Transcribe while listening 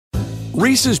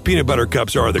Reese's peanut butter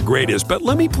cups are the greatest, but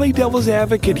let me play devil's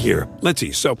advocate here. Let's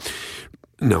see. So,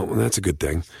 no, that's a good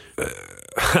thing.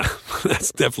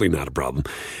 That's definitely not a problem.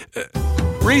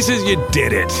 Reese's, you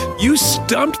did it. You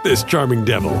stumped this charming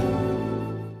devil.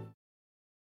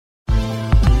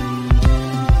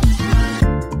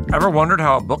 Ever wondered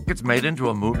how a book gets made into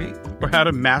a movie? Or how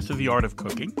to master the art of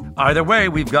cooking? Either way,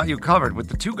 we've got you covered with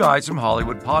the Two Guys from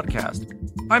Hollywood podcast.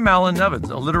 I'm Alan Nevins,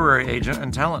 a literary agent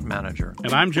and talent manager.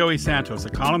 And I'm Joey Santos, a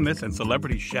columnist and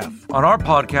celebrity chef. On our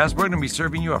podcast, we're going to be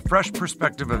serving you a fresh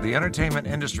perspective of the entertainment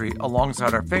industry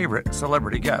alongside our favorite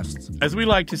celebrity guests. As we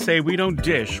like to say, we don't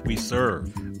dish, we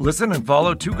serve. Listen and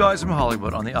follow Two Guys from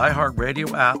Hollywood on the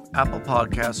iHeartRadio app, Apple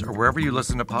Podcasts, or wherever you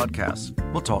listen to podcasts.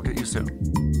 We'll talk at you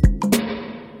soon.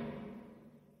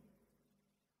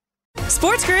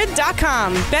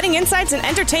 SportsGrid.com. Betting insights and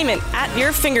entertainment at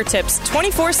your fingertips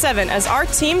 24/7 as our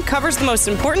team covers the most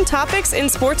important topics in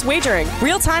sports wagering.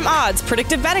 Real-time odds,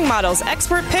 predictive betting models,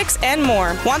 expert picks, and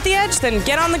more. Want the edge? Then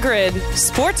get on the grid.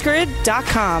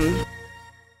 SportsGrid.com.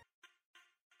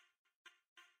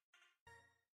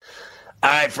 All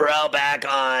right, Pharrell back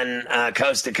on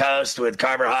Coast to Coast with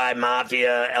Carver High,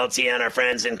 Mafia, LTN, our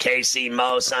friends in KC,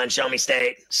 Mo, Son, Show Me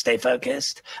State. Stay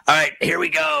focused. All right, here we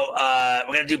go.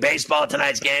 We're going to do baseball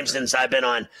tonight's game since I've been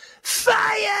on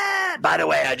fire. By the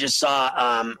way, I just saw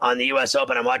on the U.S.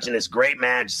 Open, I'm watching this great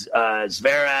match,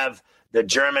 Zverev, the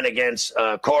German against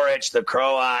Koric, the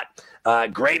Croat.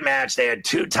 Great match. They had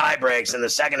two tie breaks in the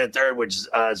second and third, which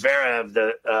Zverev,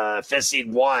 the fifth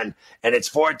seed, won. And it's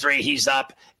 4-3. He's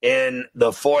up in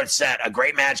the fourth set. A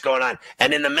great match going on.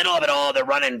 And in the middle of it all, they're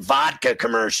running vodka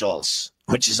commercials,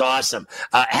 which is awesome.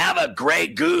 Have a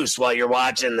great goose while you're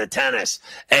watching the tennis.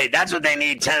 Hey, that's what they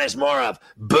need tennis more of.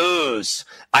 Booze.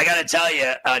 I got to tell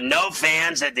you, no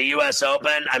fans at the U.S.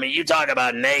 Open. I mean, you talk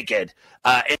about naked.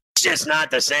 It's just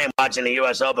not the same watching the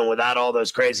U.S. Open without all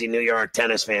those crazy New York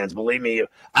tennis fans. Believe me,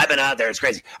 I've been out there. It's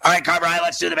crazy. All right, Carver,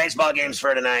 let's do the baseball games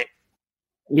for tonight.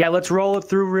 Yeah, let's roll it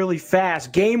through really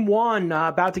fast. Game one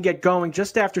about to get going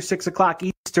just after 6 o'clock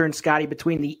Eastern, Scotty,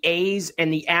 between the A's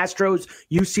and the Astros.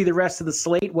 You see the rest of the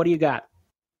slate. What do you got?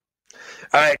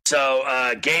 All right, so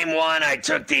game one, I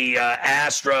took the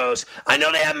Astros. I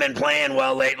know they haven't been playing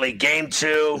well lately. Game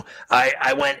two,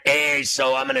 I went A's,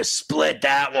 so I'm going to split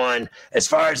that one. As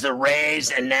far as the Rays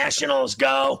and Nationals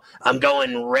go, I'm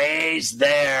going Rays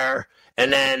there.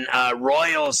 And then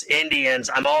Royals, Indians,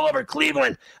 I'm all over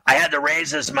Cleveland. I had the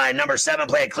Rays as my number 7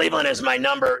 play. Cleveland is my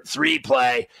number 3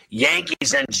 play.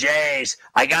 Yankees and Jays,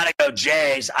 I got to go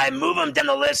Jays. I move them down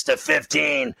the list to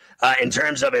 15 in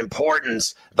terms of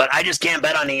importance, but I just can't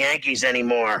bet on the Yankees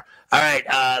anymore. All right,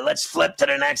 let's flip to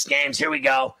the next games. Here we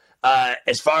go.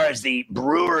 As far as the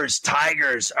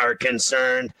Brewers-Tigers are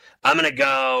concerned, I'm going to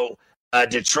go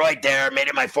Detroit there, made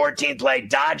it my 14th play.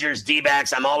 Dodgers,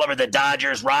 D-backs, I'm all over the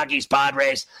Dodgers. Rockies,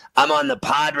 Padres, I'm on the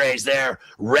Padres there.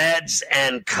 Reds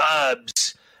and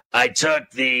Cubs, I took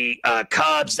the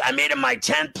Cubs. I made it my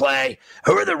 10th play.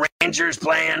 Who are the Rangers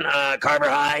playing, Carver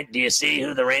High? Do you see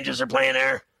who the Rangers are playing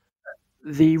there?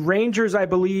 The Rangers, I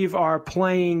believe, are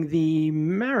playing the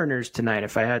Mariners tonight,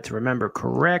 if I had to remember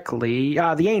correctly.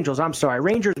 The Angels, I'm sorry.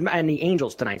 Rangers and the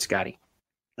Angels tonight, Scotty.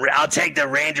 I'll take the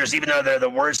Rangers, even though they're the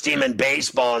worst team in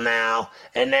baseball now.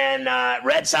 And then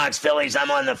Red Sox, Phillies, I'm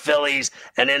on the Phillies.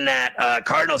 And in that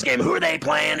Cardinals game, who are they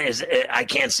playing? I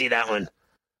can't see that one.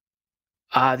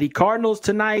 The Cardinals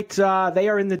tonight, they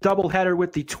are in the doubleheader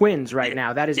with the Twins right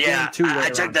now. That is game 2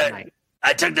 tonight.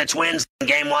 I took the Twins in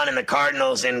game 1 and the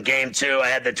Cardinals in game 2. I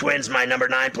had the Twins my number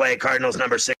 9 play, Cardinals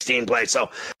number 16 play. So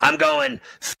I'm going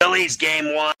Phillies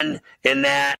game 1 in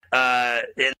that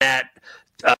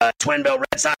Twin Bill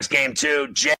Red Sox game 2.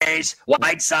 Jays,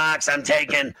 White Sox, I'm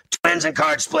taking Twins and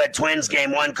Cards split. Twins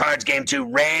game 1, Cards game 2.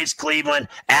 Rays, Cleveland,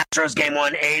 Astros game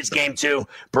 1, A's game 2.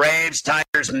 Braves,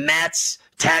 Tigers, Mets,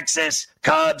 Texas,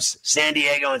 Cubs, San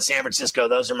Diego, and San Francisco.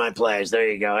 Those are my plays. There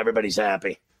you go. Everybody's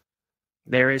happy.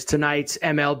 There is tonight's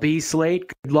MLB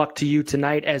slate. Good luck to you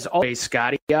tonight, as always,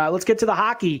 Scotty. Let's get to the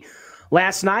hockey.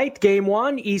 Last night, game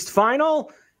 1, East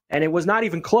Final, and it was not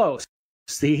even close.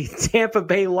 The Tampa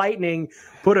Bay Lightning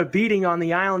put a beating on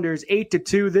the Islanders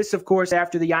 8-2. This, of course,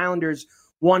 after the Islanders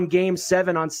won Game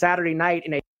 7 on Saturday night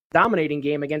in a dominating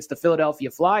game against the Philadelphia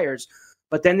Flyers.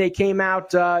 But then they came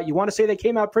out, you want to say they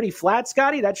came out pretty flat,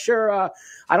 Scotty? That's sure,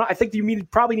 I think you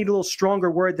probably need a little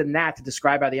stronger word than that to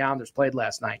describe how the Islanders played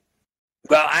last night.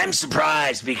 Well, I'm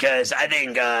surprised because I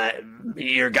think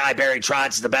your guy Barry Trotz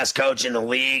is the best coach in the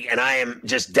league, and I am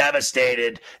just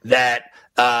devastated that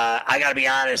I got to be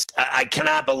honest. I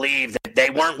cannot believe that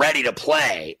they weren't ready to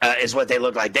play, is what they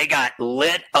looked like. They got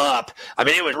lit up. I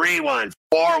mean, it was 3-1,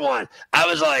 4-1. I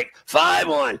was like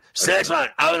 5-1, 6-1.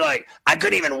 I was like, I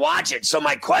couldn't even watch it. So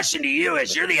my question to you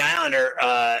is, you're the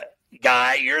Islander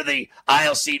guy. You're the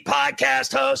Aisle Seat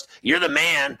podcast host. You're the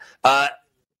man.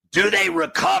 Do they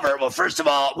recover? Well, first of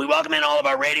all, we welcome in all of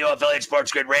our radio affiliates,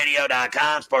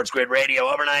 SportsGridRadio.com, SportsGrid Radio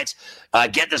overnights.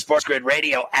 Get the SportsGrid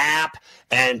Radio app.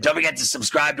 And don't forget to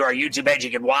subscribe to our YouTube page. You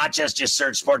can watch us. Just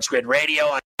search SportsGrid Radio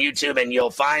on YouTube and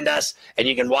you'll find us. And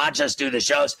you can watch us do the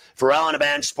shows. Pharrell on the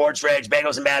Bench, Sports Rage,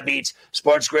 Bagels and Bad Beats,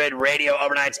 SportsGrid Radio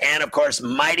overnights, and, of course,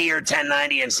 Mightier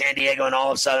 1090 in San Diego and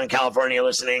all of Southern California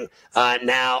listening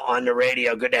now on the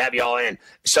radio. Good to have you all in.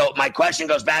 So my question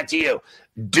goes back to you.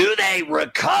 Do they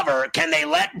recover? Can they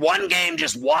let one game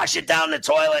just wash it down the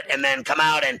toilet and then come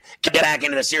out and get back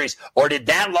into the series? Or did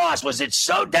that loss, was it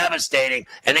so devastating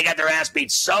and they got their ass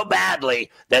beat so badly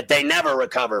that they never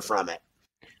recover from it?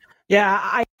 Yeah,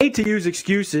 I hate to use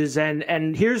excuses,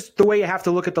 and here's the way you have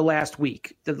to look at the last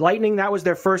week. The Lightning, that was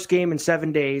their first game in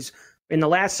 7 days. In the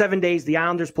last 7 days, the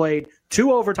Islanders played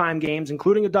 2 overtime games,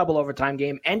 including a double overtime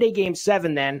game, and a Game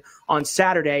 7 then on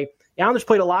Saturday. The Islanders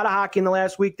played a lot of hockey in the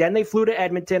last week. Then they flew to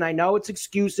Edmonton. I know it's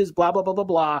excuses, blah, blah, blah, blah,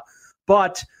 blah.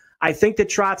 But I think that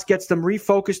Trotz gets them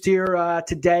refocused here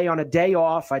today on a day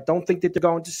off. I don't think that they're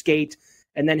going to skate.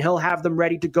 And then he'll have them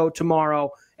ready to go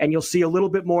tomorrow. And you'll see a little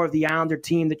bit more of the Islander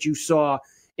team that you saw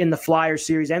in the Flyers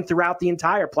series and throughout the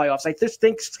entire playoffs. I just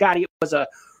think, Scotty, it was a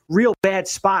real bad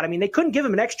spot. I mean, they couldn't give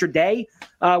him an extra day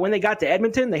when they got to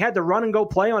Edmonton. They had to run and go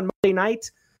play on Monday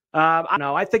night. I don't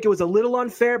know. I think it was a little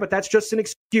unfair, but that's just an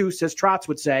excuse, as Trotz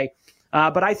would say.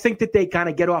 But I think that they kind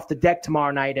of get off the deck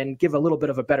tomorrow night and give a little bit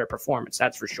of a better performance.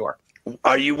 That's for sure.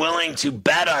 Are you willing to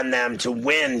bet on them to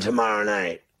win tomorrow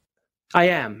night? I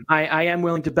am. I am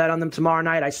willing to bet on them tomorrow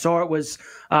night. I saw it was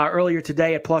earlier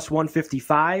today at plus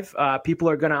 155. People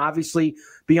are going to obviously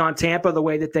be on Tampa the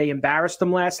way that they embarrassed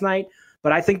them last night.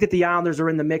 But I think that the Islanders are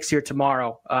in the mix here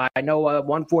tomorrow. I know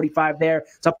 145 there.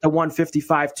 It's up to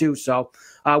 155 too. So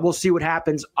we'll see what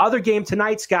happens. Other game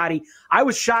tonight, Scotty. I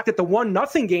was shocked at the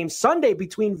 1-0 game Sunday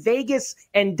between Vegas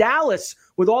and Dallas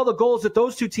with all the goals that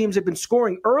those two teams have been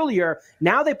scoring earlier.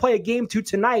 Now they play a Game 2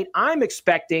 tonight. I'm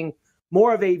expecting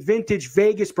more of a vintage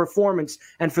Vegas performance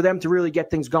and for them to really get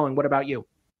things going. What about you?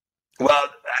 Well,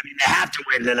 I mean, they have to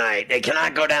win tonight. They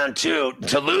cannot go down 2.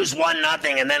 To lose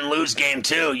 1-0 and then lose Game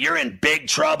 2, you're in big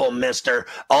trouble, mister.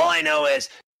 All I know is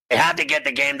they have to get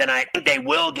the game tonight. I think they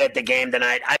will get the game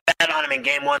tonight. I bet on them in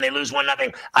Game 1. They lose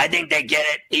 1-0. I think they get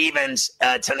it evens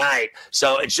tonight.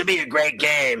 So it should be a great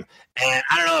game. And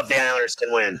I don't know if the Islanders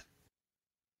can win.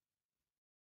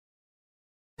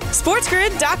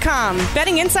 SportsGrid.com.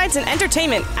 Betting insights and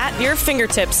entertainment at your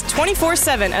fingertips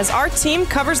 24/7 as our team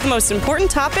covers the most important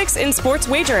topics in sports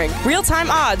wagering. Real-time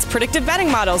odds, predictive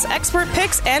betting models, expert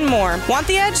picks, and more. Want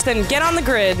the edge? Then get on the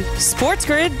grid.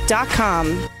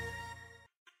 SportsGrid.com.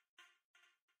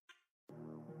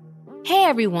 Hey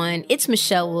everyone, it's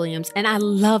Michelle Williams, and I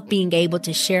love being able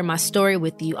to share my story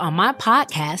with you on my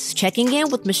podcast, Checking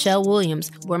In with Michelle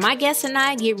Williams, where my guests and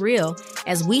I get real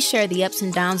as we share the ups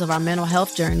and downs of our mental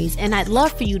health journeys, and I'd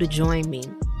love for you to join me.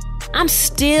 I'm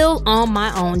still on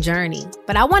my own journey,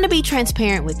 but I want to be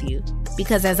transparent with you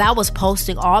because as I was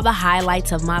posting all the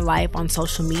highlights of my life on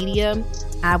social media,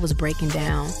 I was breaking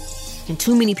down. And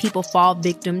too many people fall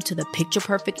victim to the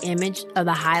picture-perfect image of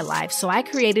the high life, so I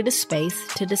created a space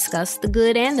to discuss the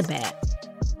good and the bad.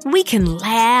 We can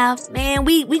laugh, man,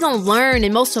 we gonna learn,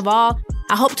 and most of all,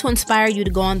 I hope to inspire you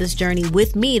to go on this journey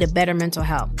with me to better mental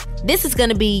health. This is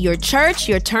gonna be your church,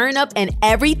 your turn-up, and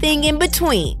everything in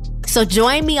between. So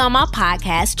join me on my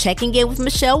podcast, Checking In with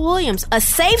Michelle Williams, a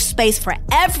safe space for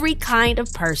every kind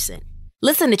of person.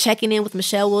 Listen to Checking In with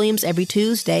Michelle Williams every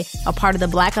Tuesday, a part of the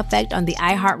Black Effect on the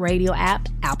iHeartRadio app,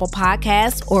 Apple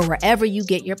Podcasts, or wherever you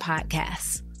get your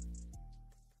podcasts.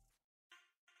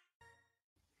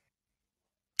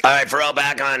 All right, Pharrell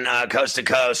back on Coast to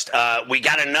Coast. We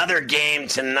got another game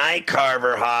tonight,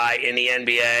 Carver High, in the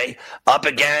NBA, up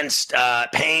against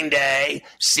Pain Day,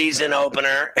 season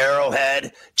opener,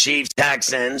 Arrowhead, Chiefs,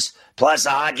 Texans, plus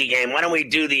a hockey game. Why don't we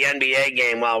do the NBA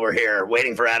game while we're here,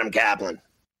 waiting for Adam Kaplan?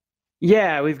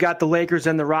 Yeah, we've got the Lakers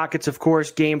and the Rockets, of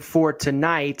course, Game 4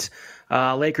 tonight.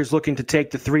 Lakers looking to take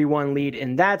the 3-1 lead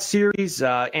in that series.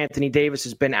 Anthony Davis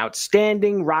has been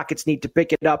outstanding. Rockets need to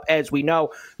pick it up, as we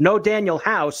know. No Daniel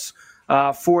House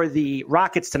for the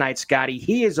Rockets tonight, Scotty.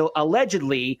 He is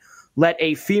allegedly let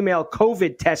a female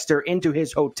COVID tester into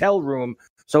his hotel room.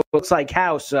 So it looks like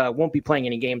House won't be playing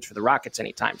any games for the Rockets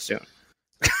anytime soon.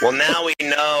 Well, now we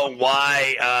know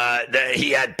why he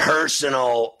had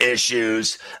personal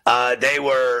issues. They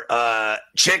were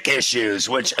chick issues,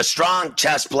 which a strong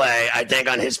chess play, I think,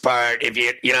 on his part. If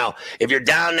you're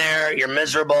down there, you're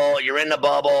miserable, you're in the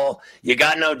bubble, you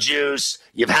got no juice,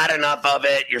 you've had enough of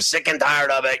it, you're sick and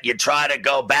tired of it, you try to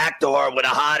go backdoor with a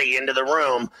hottie into the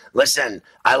room. Listen,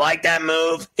 I like that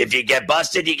move. If you get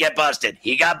busted, you get busted.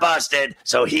 He got busted,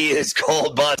 so he is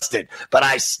cold busted. But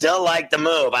I still like the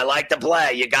move. I like the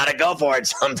play. You got to go for it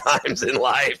sometimes in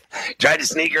life. Try to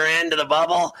sneak her into the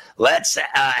bubble. Let's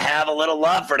have a little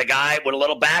love for the guy with a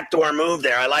little backdoor move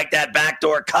there. I like that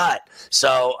backdoor cut.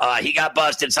 So he got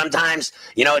busted. Sometimes,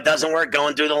 it doesn't work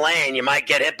going through the lane. You might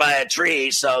get hit by a tree.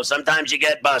 So sometimes you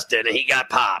get busted, and he got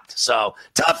popped. So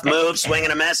tough move, swing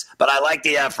and a miss, but I like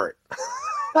the effort.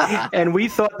 And we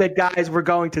thought that guys were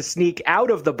going to sneak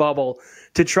out of the bubble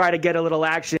to try to get a little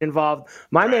action involved.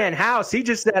 My man House, he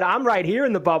just said, I'm right here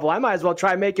in the bubble. I might as well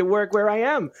try and make it work where I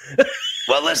am.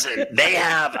 Well, listen, they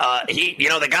have,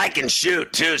 the guy can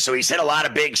shoot too. So he's hit a lot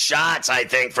of big shots, I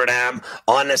think, for them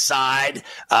on the side.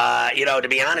 To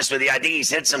be honest with you, I think he's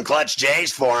hit some clutch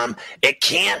J's for him. It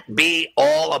can't be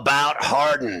all about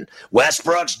Harden.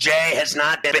 Westbrook's J has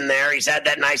not been there. He's had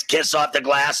that nice kiss off the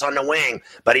glass on the wing,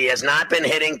 but he has not been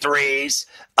hitting threes.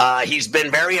 He's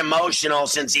been very emotional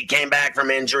since he came back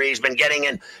from injury. He's been getting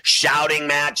in shouting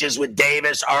matches with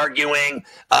Davis, arguing,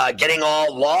 getting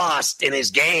all lost in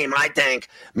his game, I think.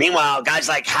 Meanwhile, guys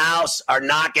like House are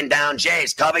knocking down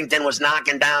Jays. Covington was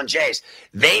knocking down Jays.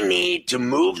 They need to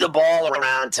move the ball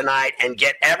around tonight and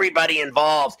get everybody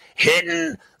involved,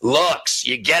 hitting looks.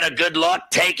 You get a good look,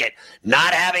 take it.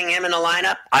 Not having him in the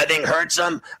lineup, I think, hurts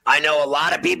them. I know a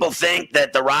lot of people think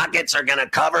that the Rockets are going to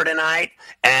cover tonight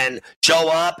and show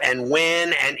up and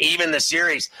win and even the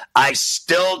series. I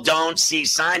still don't see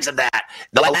signs of that.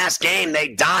 The last game, they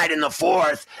died in the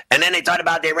fourth, and then they talked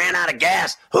about they ran out of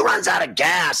gas. Who runs out of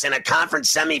gas in a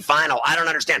conference semifinal? I don't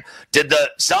understand. Did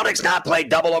the Celtics not play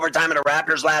double overtime at the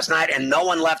Raptors last night and no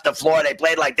one left the floor? They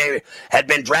played like they had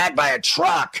been dragged by a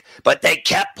truck, but they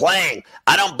kept playing.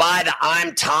 I don't buy the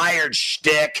I'm tired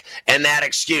shtick and that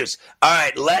excuse. All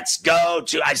right, let's go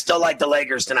to, I still like the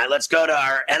Lakers tonight. Let's go to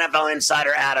our NFL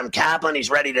insider, Adam Kaplan. He's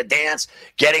ready to dance,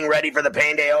 getting ready for the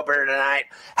Pain Day opener tonight.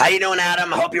 How you doing, Adam?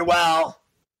 Hope you're well.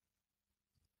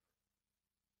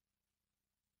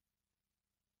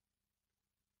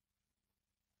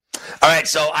 All right,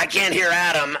 so I can't hear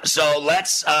Adam, so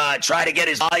let's try to get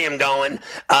his volume going.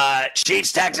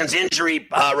 Chiefs-Texans injury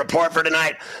report for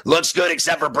tonight looks good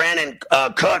except for Brandon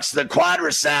Cooks, the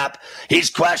quadricep. He's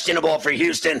questionable for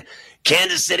Houston.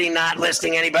 Kansas City not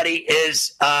listing anybody.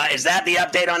 Is that the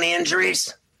update on the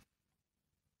injuries?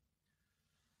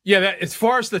 Yeah, as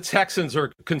far as the Texans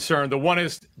are concerned, the one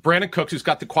is Brandon Cooks, who's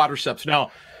got the quadriceps.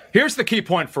 Now, here's the key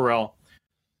point, Pharrell.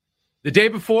 The day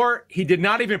before, he did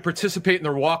not even participate in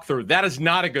their walkthrough. That is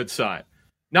not a good sign.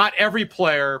 Not every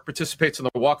player participates in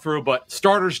the walkthrough, but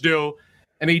starters do,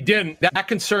 and he didn't. That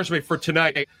concerns me for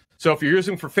tonight. So if you're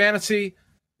using for fantasy,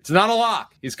 it's not a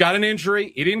lock. He's got an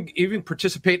injury. He didn't even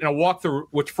participate in a walkthrough,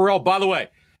 which, Pharrell, by the way,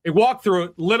 a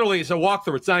walkthrough literally is a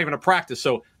walkthrough. It's not even a practice,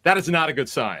 so that is not a good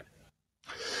sign.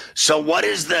 So what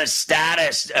is the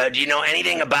status? Do you know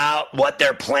anything about what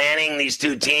they're planning, these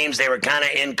two teams? They were kind of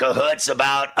in cahoots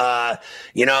about,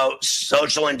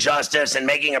 social injustice and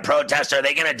making a protest. Are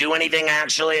they going to do anything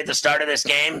actually at the start of this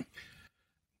game?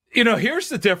 Here's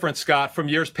the difference, Scott, from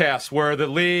years past where the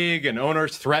league and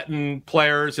owners threaten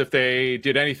players if they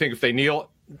did anything, if they knelt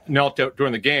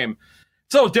during the game.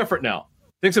 It's a little different now.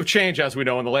 Things have changed, as we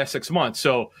know, in the last 6 months.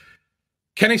 So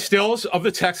Kenny Stills of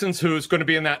the Texans, who's going to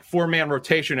be in that 4-man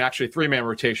rotation, actually 3-man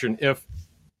rotation, if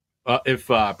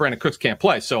Brandon Cooks can't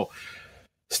play. So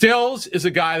Stills is a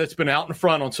guy that's been out in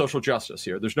front on social justice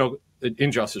here. There's no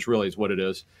injustice, really, is what it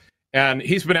is. And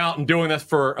he's been out and doing this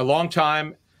for a long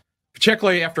time,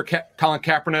 particularly after Colin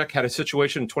Kaepernick had a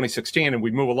situation in 2016, and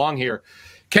we move along here.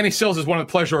 Kenny Stills is one of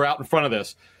the players who are out in front of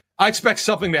this. I expect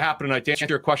something to happen tonight. To answer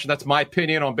your question, that's my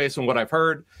opinion based on what I've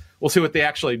heard. We'll see what they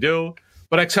actually do.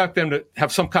 But I expect them to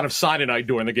have some kind of sign tonight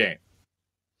during the game.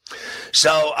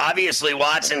 So obviously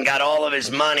Watson got all of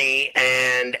his money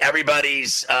and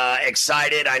everybody's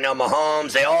excited. I know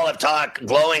Mahomes, they all have talked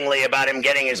glowingly about him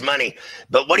getting his money.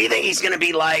 But what do you think he's going to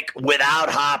be like without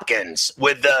Hopkins,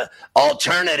 with the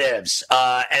alternatives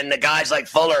and the guys like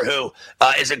Fuller, who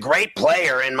is a great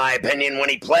player, in my opinion, when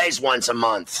he plays once a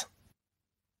month?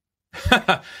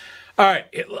 All right,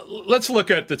 let's look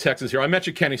at the Texans here. I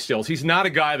mentioned Kenny Stills. He's not a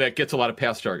guy that gets a lot of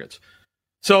pass targets.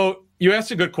 So you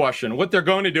asked a good question. What they're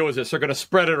going to do is this. They're going to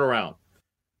spread it around.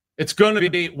 It's going to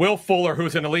be Will Fuller,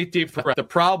 who's an elite deep threat. The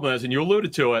problem is, and you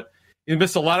alluded to it, he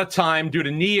missed a lot of time due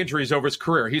to knee injuries over his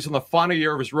career. He's in the final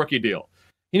year of his rookie deal.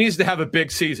 He needs to have a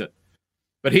big season.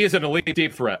 But he is an elite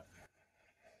deep threat.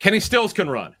 Kenny Stills can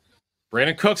run.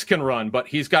 Brandon Cooks can run, but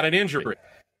he's got an injury.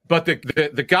 But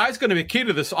the guy's going to be key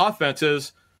to this offense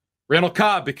is Randall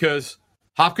Cobb, because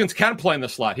Hopkins can play in the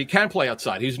slot. He can play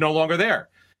outside. He's no longer there.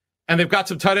 And they've got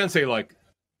some tight ends they like.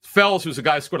 Fells, who's a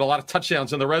guy who scored a lot of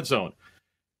touchdowns in the red zone.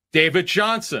 David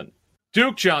Johnson,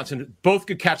 Duke Johnson, both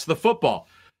could catch the football.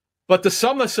 But to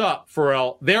sum this up,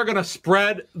 Pharrell, they're going to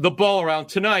spread the ball around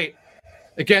tonight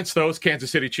against those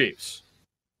Kansas City Chiefs.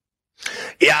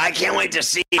 Yeah, I can't wait to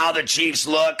see how the Chiefs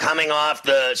look coming off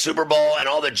the Super Bowl and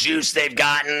all the juice they've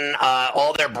gotten,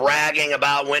 all their bragging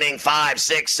about winning 5,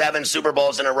 6, 7 Super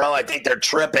Bowls in a row. I think they're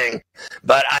tripping.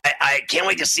 But I can't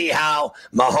wait to see how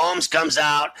Mahomes comes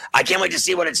out. I can't wait to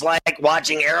see what it's like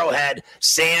watching Arrowhead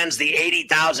sans the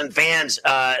 80,000 fans,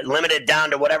 limited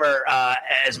down to whatever,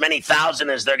 as many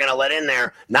thousand as they're going to let in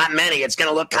there. Not many. It's going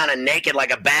to look kind of naked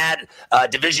like a bad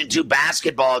Division II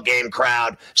basketball game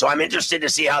crowd. So I'm interested to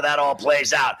see how that all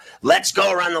plays out. Let's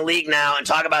go around the league now and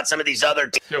talk about some of these other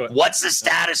teams. What's the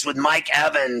status with Mike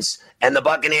Evans and the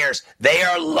Buccaneers? They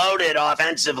are loaded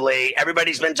offensively.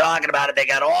 Everybody's been talking about it. They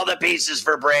got all the pieces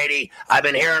for Brady. I've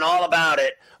been hearing all about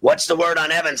it. What's the word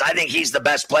on Evans? I think he's the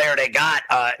best player they got,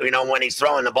 when he's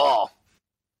throwing the ball.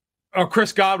 Oh,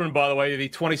 Chris Godwin, by the way, the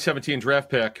 2017 draft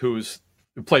pick who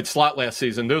played slot last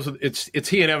season. It's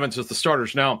he and Evans as the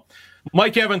starters. Now,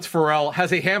 Mike Evans, Pharrell,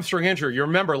 has a hamstring injury. You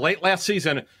remember late last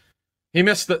season, he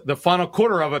missed the final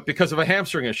quarter of it because of a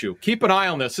hamstring issue. Keep an eye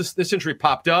on this. This injury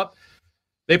popped up.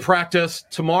 They practice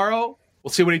tomorrow.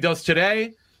 We'll see what he does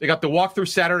today. They got the walkthrough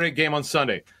Saturday, game on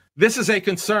Sunday. This is a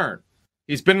concern.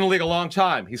 He's been in the league a long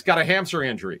time. He's got a hamstring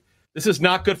injury. This is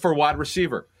not good for a wide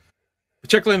receiver,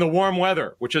 particularly in the warm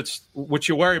weather, which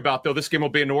you worry about, though this game will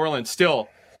be in New Orleans. Still,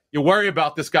 you worry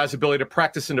about this guy's ability to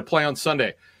practice and to play on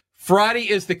Sunday. Friday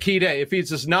is the key day. If he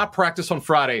does not practice on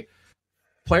Friday,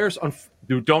 players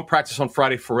who don't practice on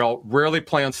Friday, Pharrell, rarely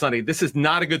play on Sunday. This is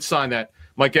not a good sign that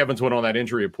Mike Evans went on that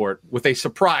injury report with a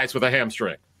surprise with a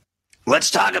hamstring.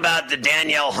 Let's talk about the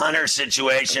Danielle Hunter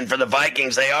situation for the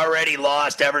Vikings. They already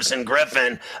lost Everson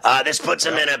Griffin. This puts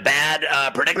them in a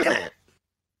bad predicament.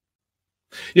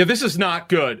 Yeah, this is not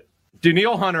good.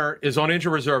 Danielle Hunter is on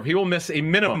injured reserve. He will miss a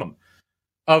minimum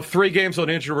of 3 games on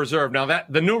injured reserve. Now,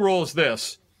 the new rule is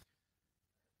this.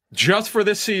 Just for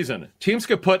this season, teams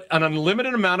could put an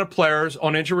unlimited amount of players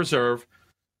on injured reserve,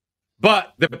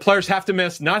 but the players have to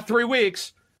miss not 3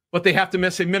 weeks, but they have to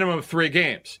miss a minimum of 3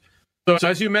 games. So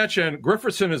as you mentioned,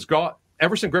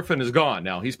 Everson Griffin is gone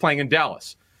now. He's playing in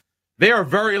Dallas. They are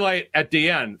very late at the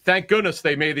end. Thank goodness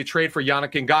they made the trade for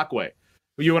Yannick Ngakoue,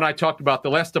 who you and I talked about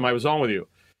the last time I was on with you.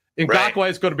 Ngakoue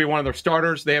is going to be one of their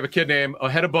starters. They have a kid named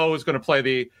Ohedebo who's going to play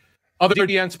the other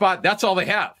DN spot. That's all they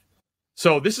have.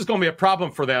 So this is going to be a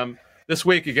problem for them this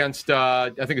week against, I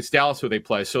think it's Dallas who they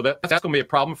play. So that's going to be a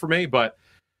problem for me. But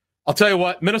I'll tell you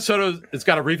what, Minnesota has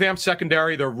got a revamped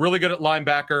secondary. They're really good at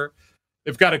linebacker.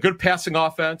 They've got a good passing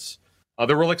offense.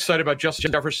 They're really excited about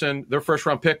Justin Jefferson, their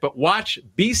first-round pick. But watch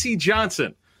B.C.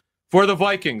 Johnson for the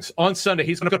Vikings on Sunday.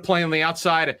 He's going to play on the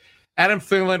outside. Adam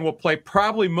Thielen will play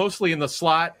probably mostly in the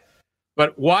slot.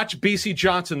 But watch B.C.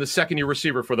 Johnson, the second-year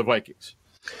receiver for the Vikings.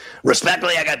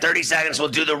 Respectfully, I got 30 seconds. We'll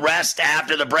do the rest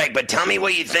after the break. But tell me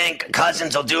what you think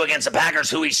Cousins will do against the Packers,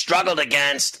 who he struggled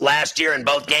against last year in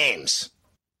both games.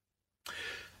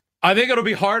 I think it'll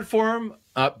be hard for him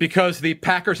because the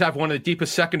Packers have one of the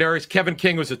deepest secondaries. Kevin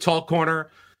King was a tall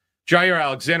corner. Jair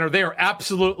Alexander, they are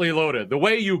absolutely loaded. The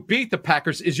way you beat the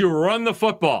Packers is you run the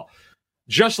football,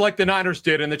 just like the Niners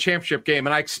did in the championship game.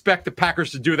 And I expect the Packers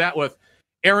to do that with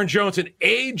Aaron Jones and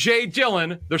A.J.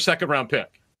 Dillon, their second-round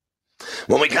pick.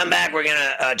 When we come back, we're going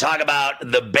to talk about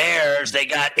the Bears. They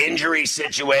got injury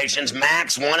situations.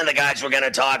 Max, one of the guys we're going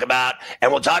to talk about.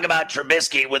 And we'll talk about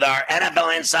Trubisky with our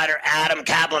NFL insider, Adam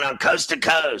Kaplan, on Coast to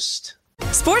Coast.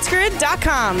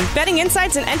 SportsGrid.com. Betting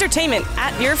insights and entertainment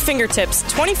at your fingertips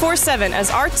 24/7 as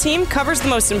our team covers the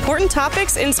most important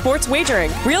topics in sports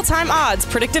wagering. Real-time odds,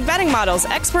 predictive betting models,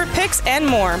 expert picks, and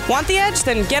more. Want the edge?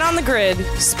 Then get on the grid.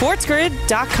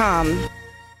 SportsGrid.com.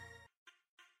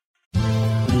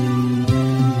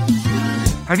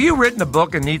 Have you written a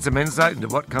book and need some insight into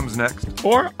what comes next?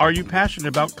 Or are you passionate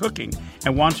about cooking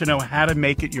and want to know how to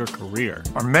make it your career?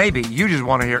 Or maybe you just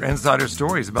want to hear insider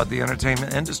stories about the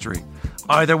entertainment industry.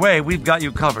 Either way, we've got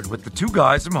you covered with the Two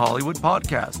Guys from Hollywood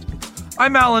podcast.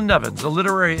 I'm Alan Nevins, a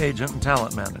literary agent and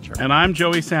talent manager. And I'm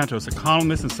Joey Santos, a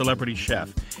columnist and celebrity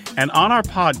chef. And on our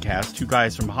podcast, Two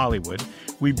Guys from Hollywood,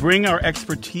 We bring our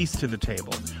expertise to the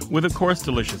table with, of course,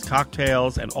 delicious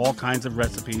cocktails and all kinds of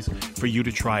recipes for you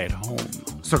to try at home.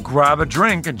 So grab a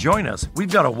drink and join us.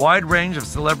 We've got a wide range of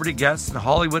celebrity guests and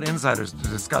Hollywood insiders to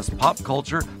discuss pop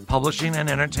culture, publishing,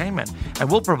 and entertainment. And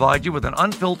we'll provide you with an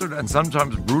unfiltered and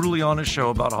sometimes brutally honest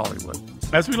show about Hollywood.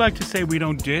 As we like to say, we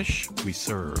don't dish, we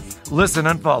serve. Listen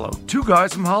and follow Two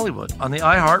Guys from Hollywood on the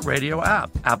iHeartRadio app,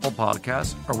 Apple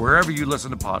Podcasts, or wherever you listen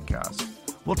to podcasts.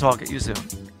 We'll talk at you soon.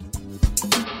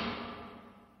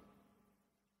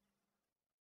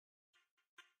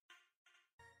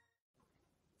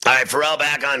 All right, Pharrell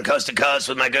back on Coast to Coast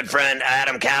with my good friend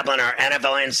Adam Kaplan, our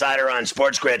NFL insider on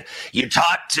Sports Grid. You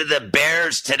talked to the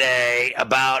Bears today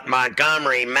about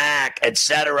Montgomery, Mack,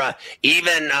 etc.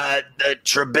 Even the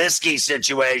Trubisky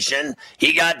situation.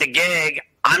 He got the gig.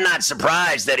 I'm not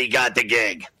surprised that he got the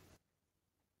gig.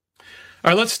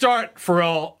 All right, let's start,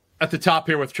 Pharrell, at the top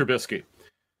here with Trubisky.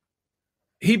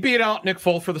 He beat out Nick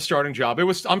Foles for the starting job.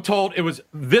 I'm told it was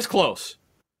this close.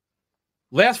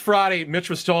 Last Friday, Mitch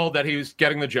was told that he was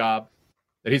getting the job,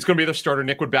 that he's going to be the starter.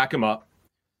 Nick would back him up.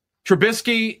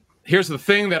 Trubisky, here's the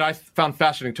thing that I found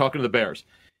fascinating talking to the Bears.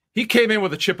 He came in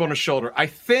with a chip on his shoulder. I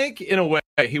think, in a way,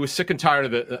 he was sick and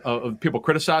tired of people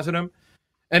criticizing him.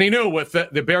 And he knew with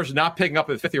the Bears not picking up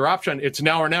the fifth-year option, it's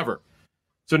now or never.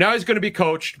 So now he's going to be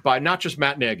coached by not just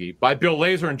Matt Nagy, by Bill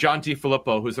Lazor and John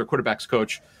DeFilippo, who's their quarterback's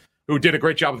coach, who did a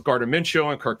great job with Gardner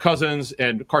Minshew and Kirk Cousins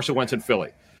and Carson Wentz in Philly.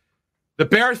 The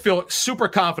Bears feel super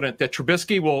confident that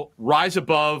Trubisky will rise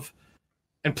above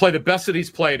and play the best that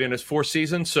he's played in his 4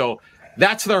 seasons. So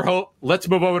that's their hope. Let's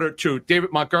move over to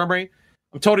David Montgomery.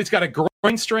 I'm told he's got a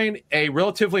groin strain, a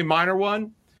relatively minor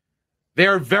one. They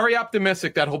are very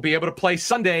optimistic that he'll be able to play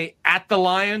Sunday at the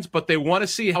Lions, but they want to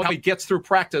see how he gets through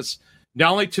practice,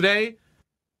 not only today,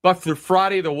 but through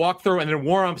Friday, the walkthrough, and then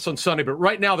warm-ups on Sunday. But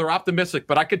right now, they're optimistic.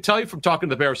 But I could tell you from talking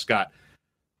to the Bears, Scott,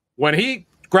 when he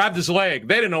grabbed his leg,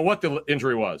 they didn't know what the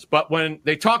injury was. But when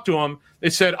they talked to him, they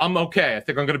said, I'm okay. I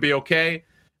think I'm going to be okay. It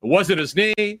wasn't his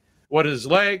knee, what is his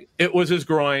leg? It was his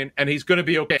groin, and he's going to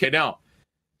be okay. Now,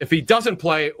 if he doesn't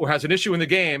play or has an issue in the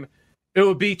game, it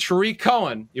would be Tariq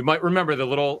Cohen. You might remember the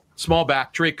little small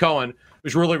back, Tariq Cohen,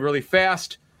 who's really, really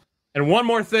fast. And one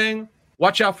more thing,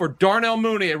 watch out for Darnell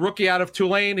Mooney, a rookie out of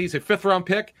Tulane. He's a 5th-round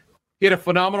pick. He had a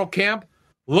phenomenal camp.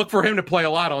 Look for him to play a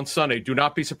lot on Sunday. Do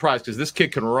not be surprised because this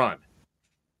kid can run.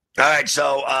 All right,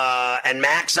 so, and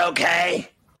Mack's okay?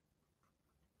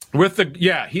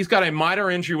 He's got a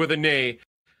minor injury with a knee.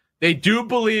 They do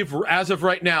believe, as of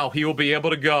right now, he will be able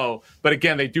to go. But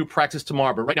again, they do practice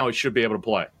tomorrow. But right now, he should be able to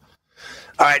play.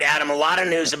 All right, Adam, a lot of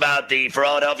news about the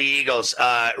Philadelphia Eagles.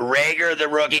 Rager, the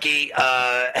rookie,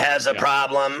 has a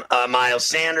problem. Miles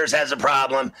Sanders has a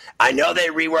problem. I know they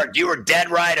reworked. You were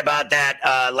dead right about that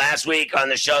last week on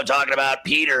the show talking about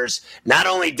Peters. Not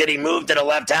only did he move to the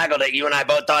left tackle that you and I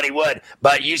both thought he would,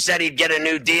 but you said he'd get a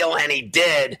new deal, and he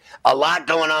did. A lot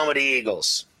going on with the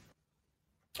Eagles.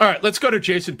 All right, let's go to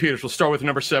Jason Peters. We'll start with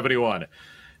number 71.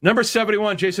 Number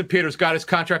 71, Jason Peters got his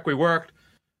contract. We worked.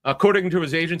 According to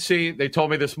his agency, they told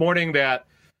me this morning that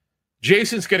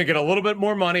Jason's going to get a little bit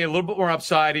more money, a little bit more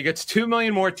upside. He gets $2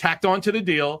 million more tacked onto the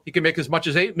deal. He can make as much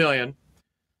as $8 million,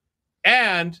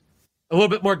 and a little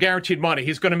bit more guaranteed money.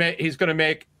 He's going to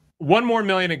make $1 more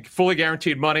million in fully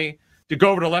guaranteed money to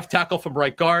go over to left tackle from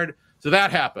right guard. So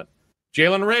that happened.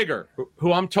 Jalen Reagor,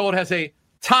 who I'm told has a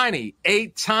tiny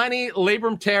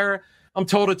labrum tear. I'm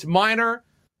told it's minor.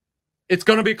 It's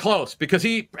going to be close because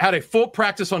he had a full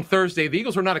practice on Thursday. The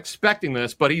Eagles were not expecting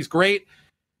this, but he's great.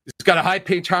 He's got a high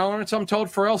pain tolerance, I'm told,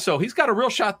 Pharrell. So he's got a real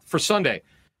shot for Sunday. If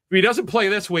he doesn't play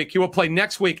this week, he will play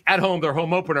next week at home, their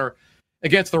home opener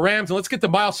against the Rams. And let's get to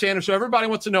Miles Sanders, so everybody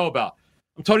wants to know about.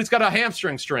 I'm told he's got a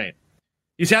hamstring strain.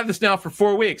 He's had this now for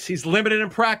 4 weeks. He's limited in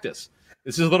practice.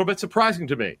 This is a little bit surprising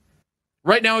to me.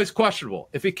 Right now, he's questionable.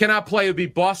 If he cannot play, it would be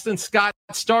Boston Scott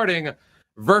starting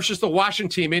versus the Washington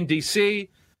team in D.C.,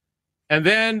 and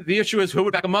then the issue is who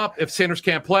would back him up if Sanders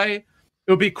can't play?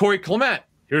 It would be Corey Clement.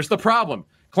 Here's the problem.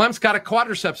 Clement's got a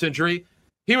quadriceps injury.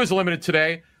 He was limited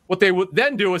today. What they would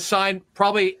then do is sign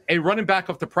probably a running back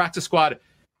off the practice squad,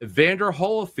 Evander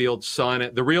Holyfield's son,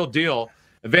 the real deal.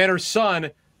 Evander's son,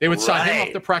 they would sign him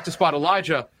off the practice squad.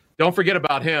 Elijah, don't forget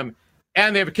about him.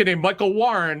 And they have a kid named Michael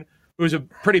Warren, who's a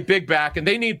pretty big back, and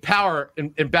they need power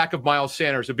in back of Miles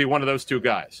Sanders. It'd be one of those two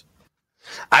guys.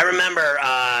 I remember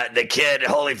the kid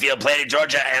Holyfield played at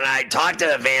Georgia, and I talked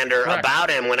to Evander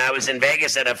about him when I was in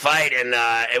Vegas at a fight, and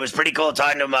it was pretty cool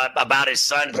talking to him about his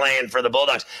son playing for the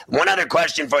Bulldogs. One other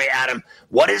question for you, Adam.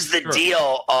 What is the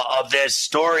deal of this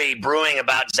story brewing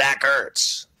about Zach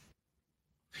Ertz?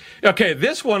 Okay,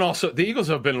 this one also, the Eagles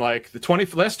have been like the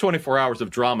last 24 hours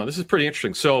of drama. This is pretty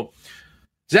interesting. So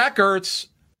Zach Ertz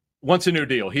wants a new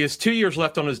deal. He has 2 years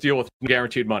left on his deal with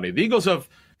guaranteed money. The Eagles have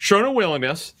shown a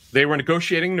willingness. They were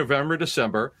negotiating November,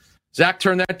 December. Zach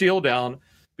turned that deal down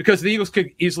because the Eagles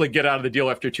could easily get out of the deal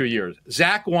after 2 years.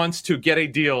 Zach wants to get a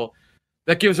deal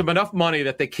that gives him enough money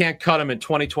that they can't cut him in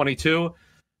 2022.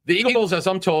 The Eagles, as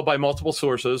I'm told by multiple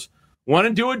sources, want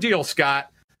to do a deal, Scott,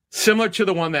 similar to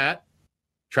the one that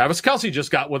Travis Kelce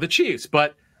just got with the Chiefs.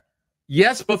 But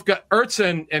yes, both Ertz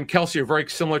and Kelce are very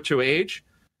similar to age,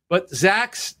 but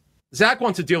Zach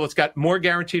wants a deal that's got more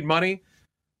guaranteed money.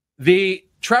 The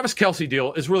Travis Kelce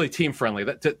deal is really team-friendly.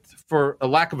 That, for a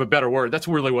lack of a better word, that's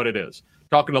really what it is.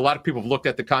 Talking to a lot of people who've looked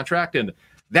at the contract, and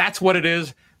that's what it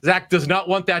is. Zach does not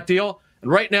want that deal. And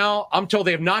right now, I'm told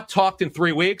they have not talked in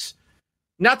 3 weeks.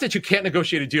 Not that you can't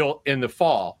negotiate a deal in the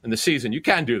fall, in the season. You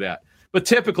can do that. But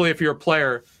typically, if you're a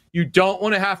player, you don't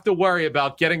want to have to worry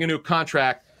about getting a new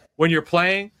contract when you're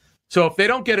playing. So if they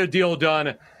don't get a deal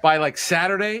done by like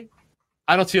Saturday,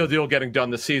 I don't see a deal getting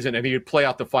done this season, and he would play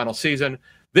out the final season.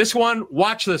 This one,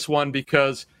 watch this one,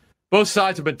 because both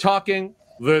sides have been talking.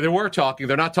 They were talking.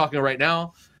 They're not talking right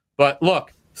now. But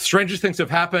look, strangest things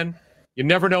have happened. You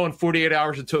never know in 48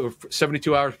 hours until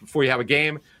 72 hours before you have a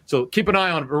game. So keep an eye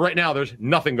on it. But right now, there's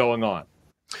nothing going on.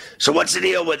 So what's the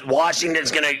deal with Washington's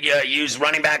going to use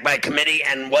running back by committee?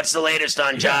 And what's the latest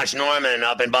on Josh Norman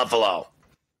up in Buffalo?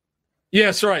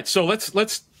 Yes, right. So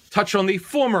let's touch on the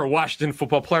former Washington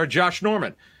football player, Josh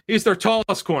Norman. He's their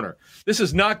tallest corner. This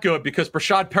is not good because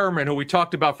Brashad Perriman, who we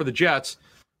talked about for the Jets,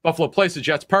 Buffalo plays the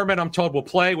Jets. Perriman, I'm told, will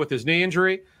play with his knee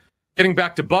injury. Getting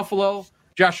back to Buffalo,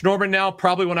 Josh Norman now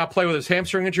probably will not play with his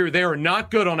hamstring injury. They are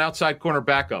not good on outside corner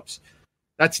backups.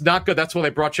 That's not good. That's why they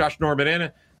brought Josh Norman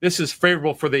in. This is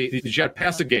favorable for the Jet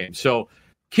passing game. So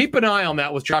keep an eye on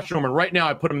that with Josh Norman. Right now,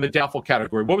 I put him in the doubtful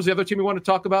category. What was the other team you wanted to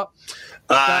talk about?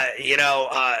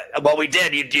 Well, we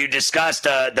did. You discussed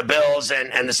the Bills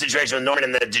and the situation with Norman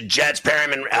and the Jets.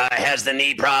 Perriman has the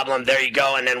knee problem. There you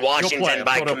go. And then Washington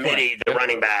by committee, the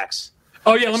running backs.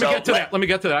 Oh, yeah, let me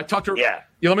get to that. I talked to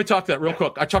let me talk to that real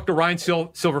quick. I talked to Ryan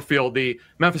Silverfield, the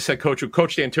Memphis head coach who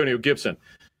coached Antonio Gibson.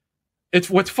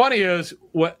 What's funny is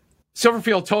what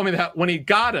Silverfield told me that when he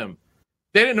got him,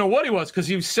 they didn't know what he was because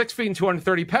he was 6 feet and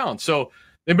 230 pounds. So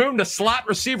they moved him to slot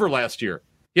receiver last year.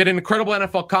 He had an incredible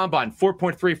NFL combine,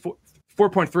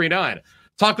 4.39.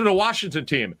 Talking to the Washington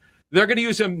team, they're going to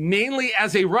use him mainly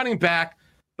as a running back,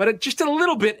 but just a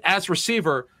little bit as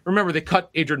receiver. Remember, they cut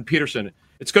Adrian Peterson.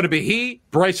 It's going to be he,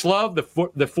 Bryce Love,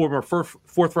 the former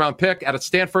fourth-round pick out of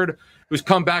Stanford, who's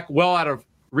come back well out of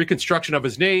reconstruction of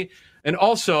his knee. And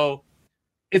also,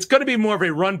 it's going to be more of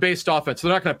a run-based offense.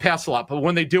 They're not going to pass a lot, but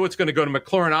when they do, it's going to go to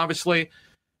McLaurin, obviously.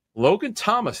 Logan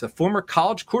Thomas, the former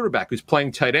college quarterback who's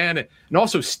playing tight end, and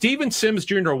also Steven Sims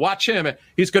Jr., watch him.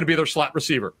 He's going to be their slot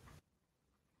receiver.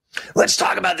 Let's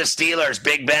talk about the Steelers.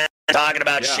 Big Ben talking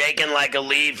about shaking like a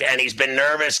leaf, and he's been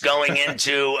nervous going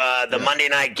into the Monday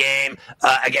night game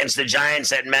against the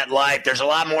Giants at MetLife. There's a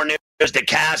lot more news.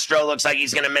 DeCastro looks like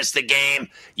he's going to miss the game.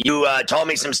 You told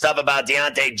me some stuff about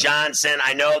Deontay Johnson.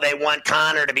 I know they want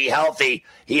Connor to be healthy.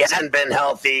 He hasn't been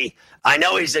healthy. I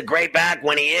know he's a great back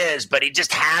when he is, but he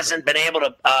just hasn't been able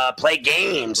to play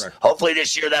games. Right. Hopefully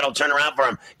this year that'll turn around for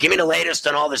him. Give me the latest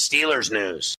on all the Steelers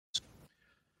news.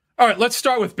 All right, let's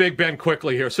start with Big Ben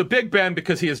quickly here. So Big Ben,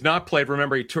 because he has not played,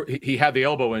 remember he had the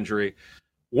elbow injury.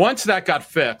 Once that got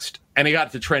fixed and he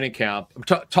got to training camp, I'm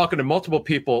talking to multiple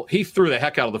people, he threw the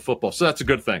heck out of the football, so that's a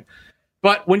good thing.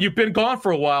 But when you've been gone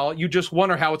for a while, you just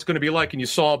wonder how it's going to be like, and you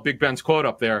saw Big Ben's quote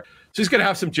up there. So he's going to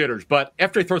have some jitters, but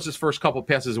after he throws his first couple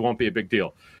passes, it won't be a big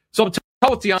deal. So I'm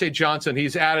told with Deontay Johnson,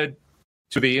 he's added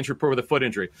to the injury report with a foot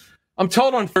injury. I'm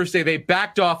told on Thursday they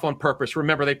backed off on purpose.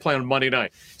 Remember, they play on Monday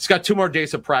night. He's got 2 more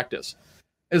days of practice.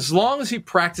 As long as he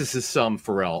practices some,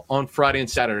 Pharrell, on Friday and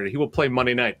Saturday, he will play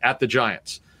Monday night at the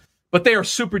Giants. But they are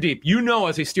super deep. You know,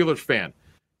 as a Steelers fan,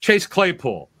 Chase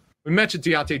Claypool, we mentioned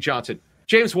Deontay Johnson,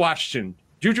 James Washington,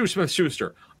 Juju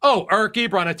Smith-Schuster. Oh, Eric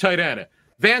Ebron at tight end.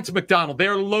 Vance McDonald.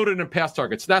 They're loaded in pass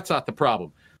targets. That's not the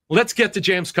problem. Let's get to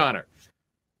James Conner.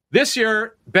 This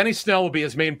year, Benny Snell will be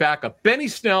his main backup. Benny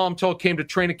Snell, I'm told, came to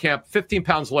training camp 15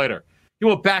 pounds later. He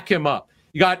will back him up.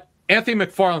 You got Anthony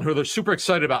McFarland, who they're super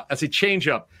excited about as a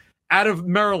changeup out of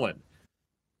Maryland.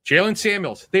 Jalen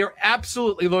Samuels. They are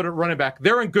absolutely loaded at running back.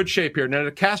 They're in good shape here. Now,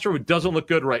 Castro doesn't look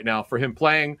good right now for him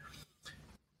playing,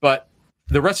 but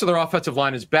the rest of their offensive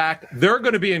line is back. They're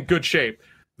going to be in good shape.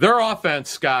 Their offense,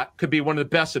 Scott, could be one of the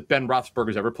best that Ben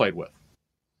Roethlisberger's ever played with.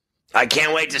 I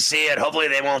can't wait to see it. Hopefully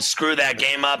they won't screw that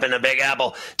game up in the Big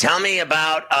Apple. Tell me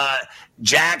about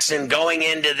Jackson going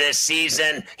into this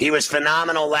season. He was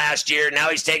phenomenal last year. Now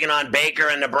he's taking on Baker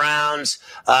and the Browns.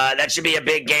 That should be a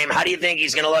big game. How do you think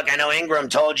he's going to look? I know Ingram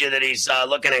told you that he's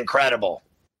looking incredible.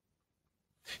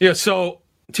 Yeah, so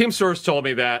team source told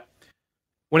me that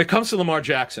when it comes to Lamar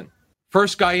Jackson,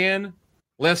 first guy in,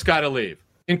 last guy to leave.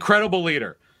 Incredible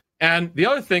leader. And the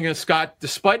other thing is, Scott,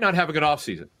 despite not having an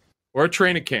offseason or a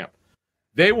training camp,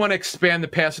 they want to expand the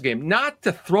passing game, not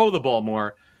to throw the ball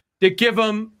more, to give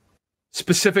them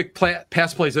specific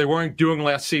pass plays they weren't doing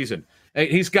last season. And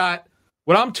he's got,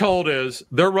 what I'm told is,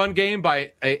 their run game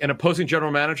by an opposing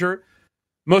general manager,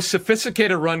 most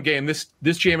sophisticated run game this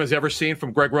GM has ever seen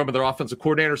from Greg Roman, their offensive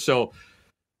coordinator. So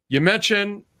you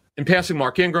mentioned in passing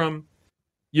Mark Ingram,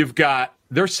 you've got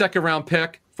their second-round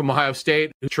pick from Ohio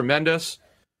State, who's tremendous,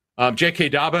 J.K.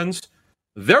 Dobbins.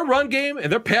 Their run game and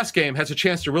their pass game has a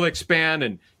chance to really expand.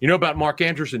 And you know about Mark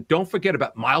Andrews, and don't forget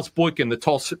about Miles Boykin, the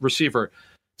tall receiver,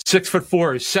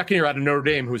 6'4", his second year out of Notre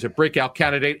Dame, who's a breakout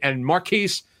candidate, and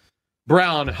Marquise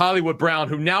Brown, Hollywood Brown,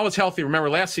 who now is healthy. Remember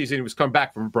last season he was coming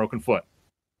back from a broken foot.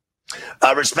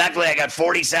 Respectfully, I got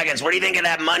 40 seconds. What do you think of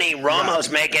that money Romo's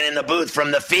making in the booth?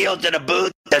 From the field to the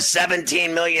booth to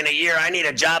 $17 million a year. I need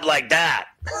a job like that.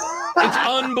 It's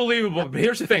unbelievable. But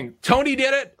here's the thing. Tony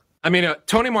did it. I mean,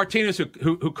 Tony Martinez,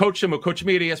 who coached him, who coached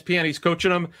me at ESPN, he's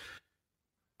coaching him.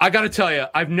 I got to tell you,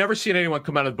 I've never seen anyone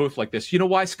come out of the booth like this. You know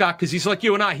why, Scott? Because he's like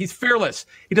you and I. He's fearless.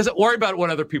 He doesn't worry about what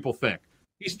other people think.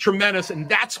 He's tremendous, and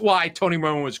that's why Tony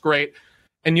Romo was great.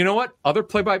 And you know what? Other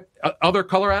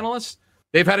color analysts,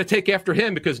 they've had to take after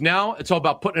him because now it's all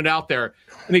about putting it out there.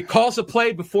 And he calls a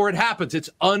play before it happens. It's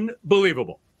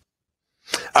unbelievable.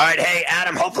 All right. Hey,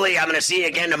 Adam, hopefully I'm going to see you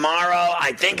again tomorrow.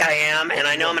 I think I am, and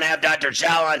I know I'm going to have Dr.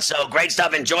 Chow on. So great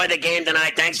stuff. Enjoy the game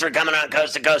tonight. Thanks for coming on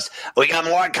Coast to Coast. We got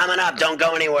more coming up. Don't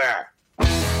go anywhere.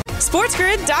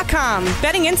 SportsGrid.com.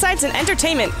 Betting insights and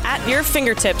entertainment at your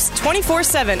fingertips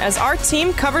 24/7 as our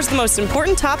team covers the most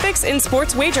important topics in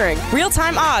sports wagering.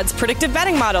 Real-time odds, predictive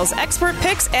betting models, expert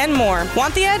picks, and more.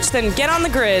 Want the edge? Then get on the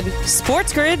grid.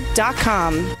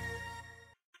 SportsGrid.com.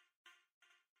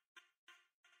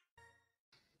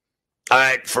 All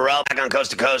right, Pharrell back on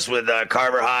Coast to Coast with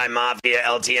Carver High, Mafia,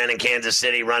 LTN in Kansas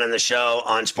City running the show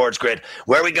on Sports Grid.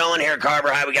 Where are we going here,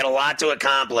 Carver High? We got a lot to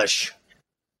accomplish.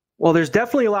 Well, there's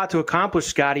definitely a lot to accomplish,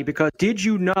 Scotty, because did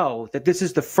you know that this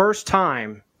is the first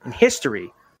time in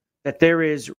history that there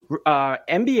is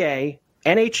NBA,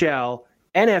 NHL,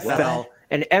 NFL,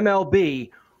 and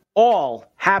MLB all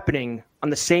happening on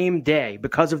the same day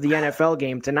because of the NFL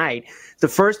game tonight? The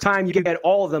first time you can get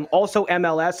all of them, also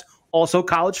MLS, also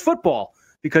college football,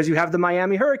 because you have the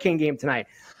Miami Hurricane game tonight.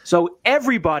 So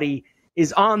everybody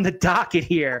is on the docket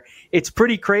here. It's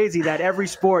pretty crazy that every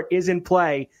sport is in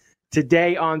play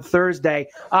today on Thursday.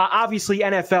 Obviously,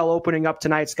 NFL opening up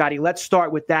tonight, Scotty. Let's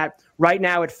start with that. Right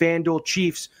now at FanDuel,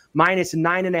 Chiefs minus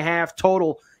 9.5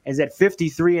 total is at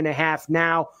 53.5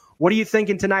 now. What are you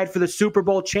thinking tonight for the Super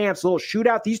Bowl champs? A little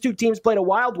shootout. These two teams played a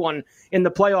wild one in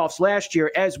the playoffs last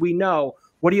year, as we know.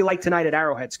 What do you like tonight at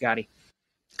Arrowhead, Scotty?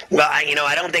 Well,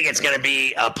 I don't think it's going to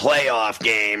be a playoff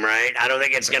game, right? I don't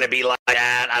think it's going to be like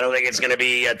that. I don't think it's going to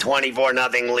be a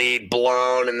 24-0 lead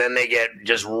blown, and then they get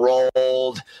just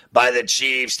rolled by the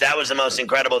Chiefs. That was the most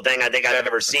incredible thing I think I've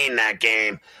ever seen that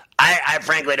game. I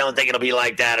frankly don't think it'll be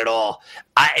like that at all.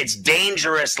 It's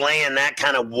dangerous laying that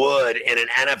kind of wood in an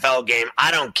NFL game.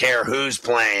 I don't care who's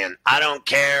playing. I don't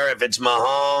care if it's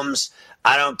Mahomes.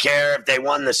 I don't care if they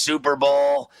won the Super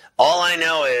Bowl. All I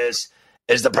know is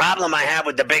the problem I have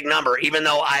with the big number, even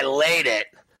though I laid it,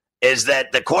 is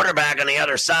that the quarterback on the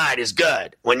other side is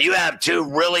good. When you have two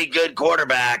really good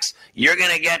quarterbacks, you're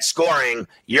going to get scoring.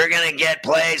 You're going to get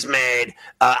plays made.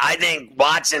 I think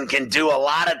Watson can do a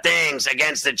lot of things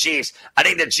against the Chiefs. I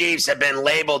think the Chiefs have been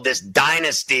labeled this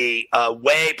dynasty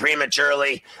way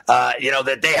prematurely,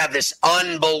 that they have this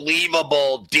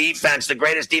unbelievable defense, the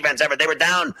greatest defense ever. They were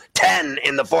down 10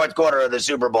 in the fourth quarter of the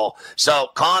Super Bowl. So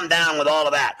calm down with all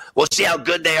of that. We'll see how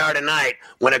good they are tonight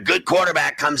when a good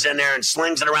quarterback comes in there and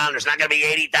slings it around. There's not going to be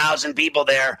 80,000 people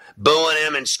there booing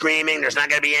him and screaming. There's not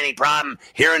going to be any problem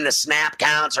hearing the snap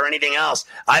counts or anything else.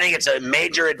 I think it's a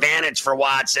major advantage for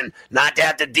Watson not to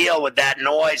have to deal with that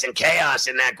noise and chaos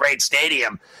in that great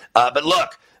stadium. But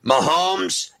look,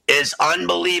 Mahomes is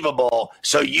unbelievable,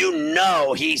 so you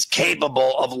know he's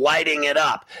capable of lighting it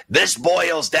up. This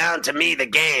boils down to me, the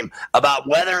game, about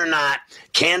whether or not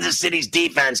Kansas City's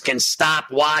defense can stop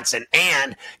Watson,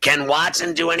 and can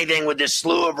Watson do anything with this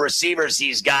slew of receivers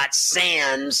he's got,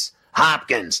 sans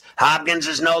Hopkins. Hopkins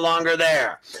is no longer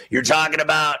there. You're talking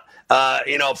about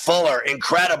Fuller,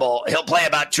 incredible. He'll play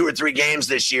about 2 or 3 games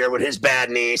this year with his bad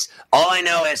knees. All I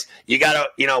know is you got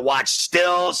to, watch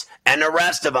Stills and the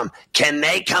rest of them. Can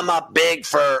they come up big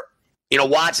for,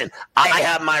 Watson? I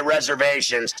have my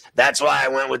reservations. That's why I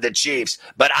went with the Chiefs.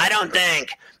 But I don't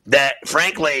think that,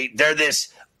 frankly, they're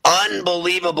this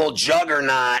unbelievable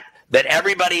juggernaut that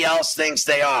everybody else thinks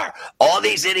they are. All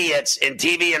these idiots in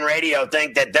TV and radio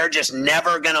think that they're just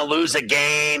never going to lose a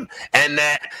game and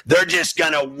that they're just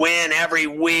going to win every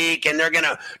week and they're going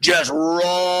to just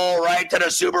roll right to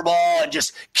the Super Bowl and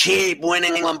just keep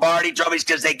winning Lombardi trophies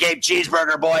because they gave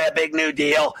Cheeseburger Boy a big new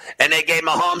deal and they gave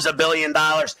Mahomes $1 billion.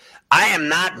 I am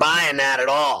not buying that at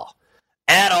all.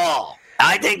 At all.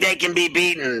 I think they can be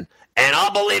beaten. And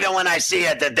I'll believe it when I see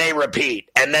it that they repeat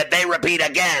and that they repeat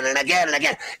again and again and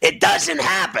again. It doesn't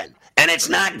happen, and it's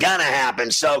not going to happen.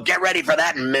 So get ready for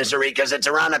that misery because it's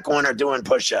around the corner doing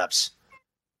push-ups.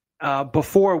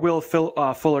 Before Will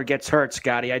Fuller gets hurt,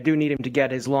 Scotty, I do need him to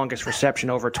get his longest reception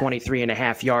over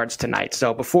 23.5 yards tonight.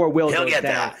 So before Will goes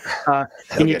down,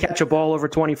 can you catch a ball over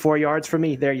 24 yards for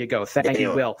me? There you go. Thank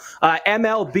you, Will.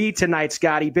 MLB tonight,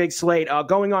 Scotty, big slate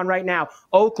going on right now.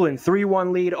 Oakland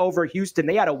 3-1 lead over Houston.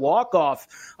 They had a walk-off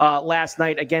last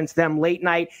night against them late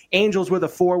night. Angels with a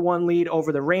 4-1 lead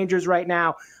over the Rangers right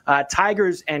now.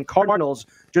 Tigers and Cardinals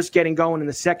just getting going in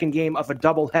the second game of a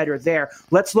doubleheader there.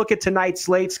 Let's look at tonight's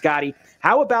slate, Scotty.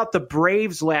 How about the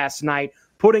Braves last night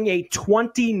putting a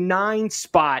 29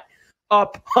 spot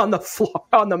up on the floor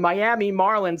on the Miami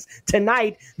Marlins?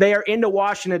 Tonight, they are into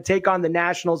Washington to take on the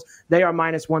Nationals. They are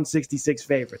minus 166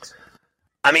 favorites.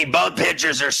 I mean, both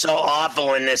pitchers are so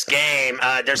awful in this game.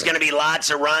 There's going to be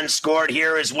lots of runs scored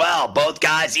here as well. Both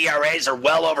guys' ERAs are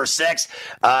well over 6.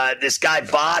 This guy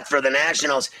Voth for the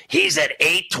Nationals, he's at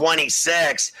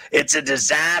 8.26. It's a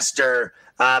disaster,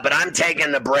 but I'm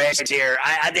taking the Braves here.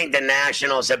 I think the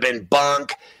Nationals have been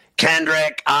bunk.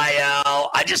 Kendrick,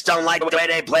 IL. I just don't like the way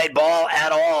they played ball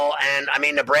at all. And, I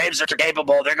mean, the Braves are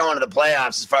capable. They're going to the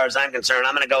playoffs as far as I'm concerned.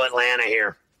 I'm going to go Atlanta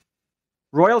here.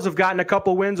 Royals have gotten a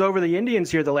couple wins over the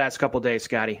Indians here the last couple days,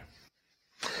 Scotty.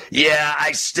 Yeah,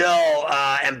 I still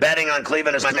am betting on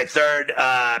Cleveland as my third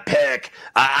pick.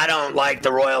 I don't like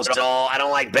the Royals at all. I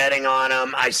don't like betting on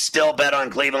them. I still bet on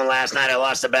Cleveland last night. I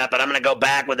lost the bet, but I'm going to go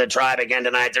back with the Tribe again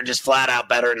tonight. They're just flat out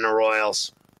better than the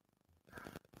Royals.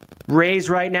 Rays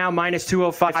right now, minus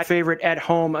 205 favorite at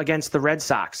home against the Red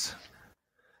Sox.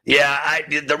 Yeah,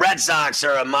 the Red Sox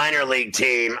are a minor league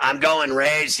team. I'm going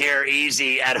Rays here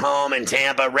easy at home in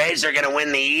Tampa. Rays are going to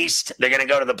win the East. They're going to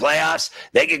go to the playoffs.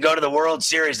 They could go to the World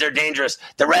Series. They're dangerous.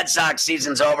 The Red Sox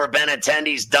season's over.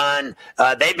 Benintendi's done.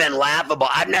 They've been laughable.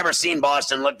 I've never seen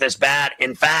Boston look this bad,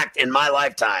 in fact, in my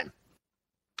lifetime.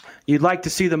 You'd like to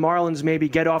see the Marlins maybe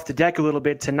get off the deck a little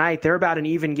bit tonight. They're about an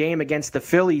even game against the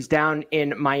Phillies down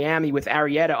in Miami with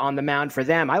Arrieta on the mound for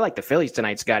them. I like the Phillies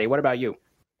tonight, Scotty. What about you?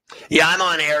 Yeah, I'm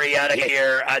on Arrieta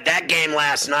here. That game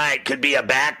last night could be a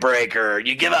backbreaker.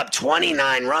 You give up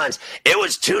 29 runs. It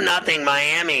was 2-0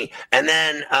 Miami, and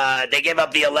then they gave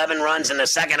up the 11 runs in the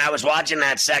second. I was watching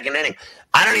that second inning.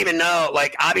 I don't even know.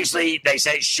 Like, obviously, they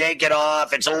say shake it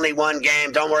off. It's only one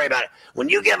game. Don't worry about it. When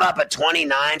you give up a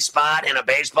 29 spot in a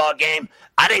baseball game,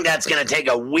 I think that's going to take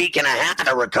a week and a half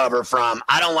to recover from.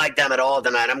 I don't like them at all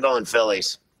tonight. I'm going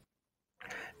Phillies.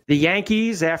 The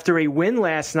Yankees, after a win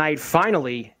last night,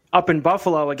 finally up in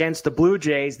Buffalo against the Blue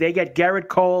Jays. They get Garrett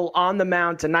Cole on the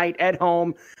mound tonight at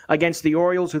home against the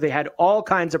Orioles, who they had all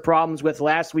kinds of problems with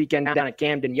last weekend down at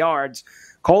Camden Yards.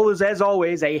 Cole is, as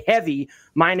always, a heavy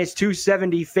minus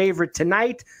 270 favorite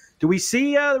tonight. Do we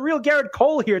see the real Garrett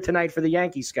Cole here tonight for the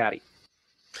Yankees, Scotty?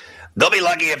 They'll be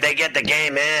lucky if they get the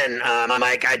game in,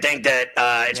 Mike. I think that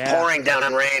it's pouring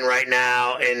down rain right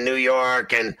now in New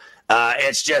York, and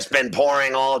it's just been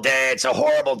pouring all day. It's a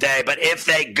horrible day. But if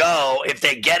they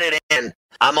get it in,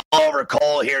 I'm all over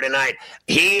Cole here tonight.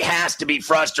 He has to be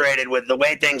frustrated with the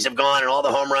way things have gone and all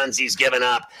the home runs he's given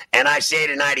up. And I say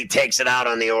tonight he takes it out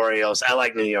on the Orioles. I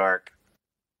like New York.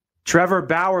 Trevor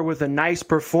Bauer with a nice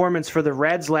performance for the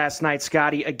Reds last night,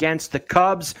 Scotty, against the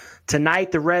Cubs.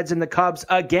 Tonight, the Reds and the Cubs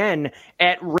again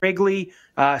at Wrigley.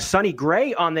 Sonny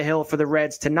Gray on the hill for the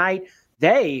Reds tonight.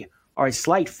 They are a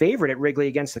slight favorite at Wrigley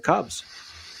against the Cubs.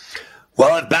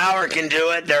 Well, if Bauer can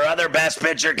do it, their other best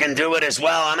pitcher can do it as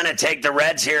well. I'm going to take the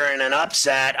Reds here in an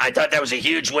upset. I thought that was a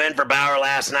huge win for Bauer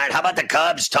last night. How about the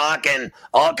Cubs talking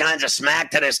all kinds of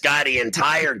smack to this guy the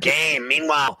entire game?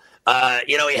 Meanwhile,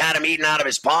 he had him eating out of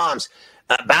his palms.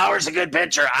 Bauer's a good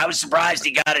pitcher. I was surprised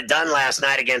he got it done last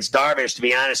night against Darvish, to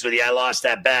be honest with you. I lost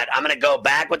that bet. I'm going to go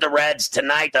back with the Reds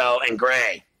tonight, though, and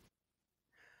Gray.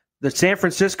 The San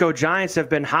Francisco Giants have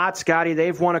been hot, Scotty.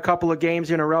 They've won a couple of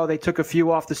games in a row. They took a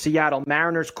few off the Seattle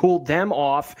Mariners, cooled them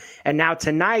off. And now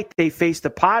tonight they face the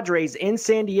Padres in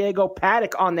San Diego.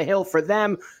 Paddock on the hill for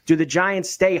them. Do the Giants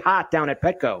stay hot down at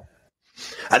Petco?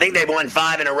 I think they've won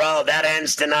 5 in a row. That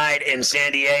ends tonight in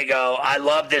San Diego. I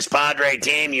love this Padre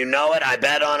team. You know it. I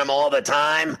bet on them all the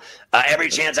time. Every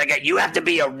chance I get. You have to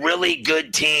be a really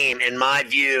good team, in my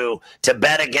view, to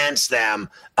bet against them.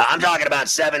 I'm talking about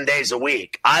 7 days a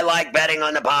week. I like betting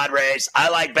on the Padres. I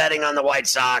like betting on the White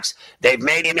Sox. They've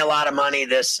made me a lot of money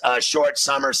this short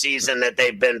summer season that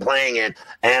they've been playing in,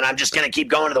 and I'm just going to keep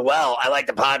going to the well. I like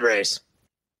the Padres.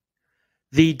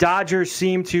 The Dodgers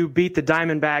seem to beat the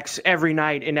Diamondbacks every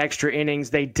night in extra innings.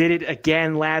 They did it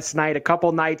again last night, a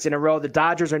couple nights in a row. The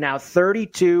Dodgers are now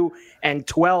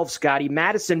 32-12, Scotty.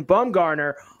 Madison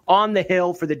Bumgarner on the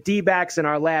hill for the D-backs in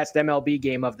our last MLB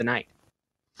game of the night.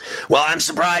 Well, I'm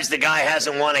surprised the guy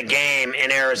hasn't won a game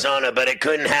in Arizona, but it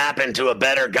couldn't happen to a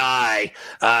better guy.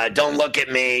 Don't look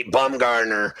at me,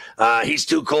 Bumgarner. He's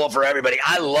too cool for everybody.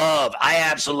 I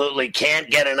absolutely can't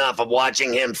get enough of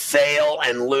watching him fail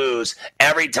and lose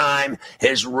every time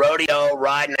his rodeo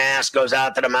riding ass goes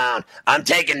out to the mound. I'm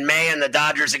taking May and the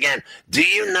Dodgers again. Do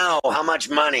you know how much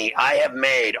money I have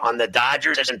made on the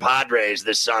Dodgers and Padres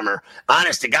this summer?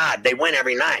 Honest to God, they win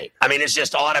every night. I mean, it's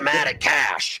just automatic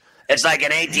cash. It's like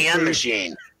an ATM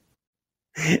machine.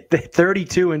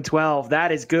 32-12.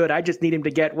 That is good. I just need him to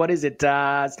get,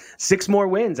 6 more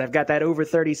wins. I've got that over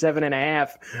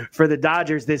 37.5 for the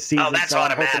Dodgers this season. Oh, that's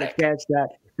automatic. Catch that.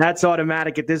 That's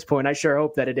automatic at this point. I sure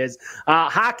hope that it is.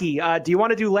 Hockey, do you want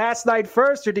to do last night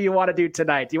first, or do you want to do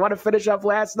tonight? Do you want to finish up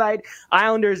last night?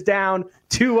 Islanders down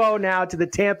 2-0 now to the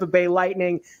Tampa Bay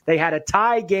Lightning. They had a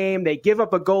tie game. They give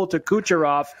up a goal to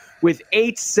Kucherov with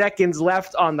 8 seconds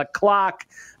left on the clock.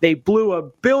 They blew a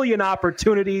billion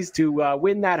opportunities to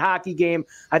win that hockey game.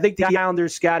 I think the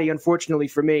Islanders, Scotty, unfortunately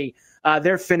for me,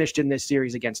 they're finished in this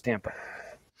series against Tampa.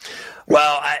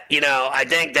 Well, I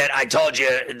think that I told you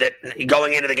that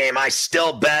going into the game, I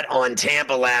still bet on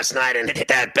Tampa last night and hit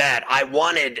that bet. I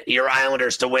wanted your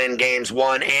Islanders to win games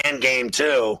 1 and game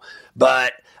 2,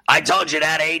 but I told you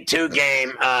that 8-2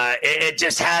 game, it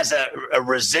just has a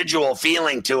residual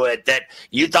feeling to it that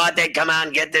you thought they'd come out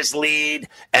and get this lead,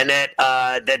 and that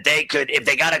they could, if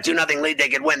they got a 2-0 lead, they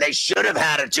could win. They should have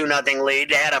had a 2-0 lead.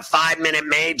 They had a 5-minute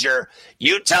major.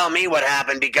 You tell me what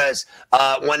happened, because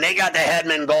when they got the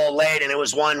Hedman goal late and it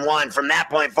was 1-1, from that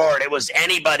point forward, it was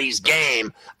anybody's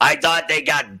game. I thought they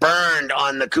got burned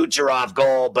on the Kucherov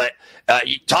goal, but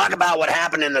you talk about what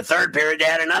happened in the third period. They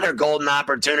had another golden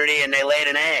opportunity, and they laid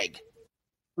an egg.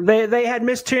 They had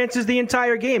missed chances the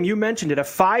entire game. You mentioned it, a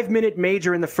 5-minute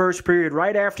major in the first period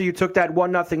right after you took that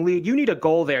 1-0 lead. You need a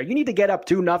goal there. You need to get up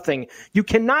 2-0. You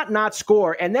cannot not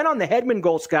score. And then on the Hedman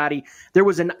goal, Scotty, there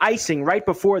was an icing right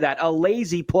before that, a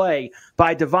lazy play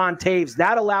by Devon Taves.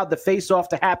 That allowed the faceoff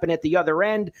to happen at the other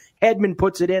end. Hedman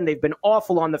puts it in. They've been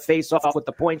awful on the faceoff with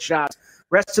the point shots.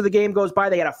 Rest of the game goes by.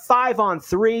 They had a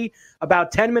 5-on-3,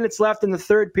 about 10 minutes left in the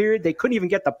third period. They couldn't even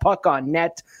get the puck on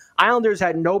net. Islanders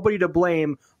had nobody to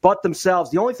blame but themselves.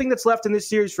 The only thing that's left in this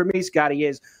series for me, Scotty,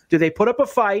 is do they put up a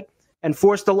fight and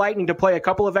force the Lightning to play a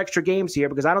couple of extra games here,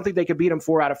 because I don't think they could beat them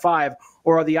 4 out of 5,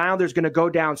 or are the Islanders going to go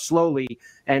down slowly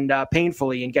and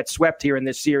painfully and get swept here in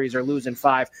this series or lose in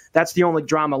 5? That's the only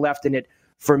drama left in it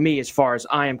for me as far as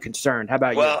I am concerned. How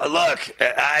about you? Well, look,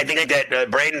 I think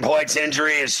that Braden Poit's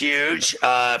injury is huge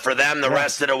for them the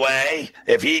rest of the way.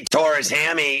 If he tore his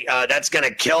hammy, that's going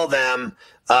to kill them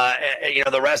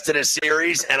the rest of the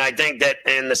series. And I think that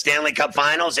in the Stanley Cup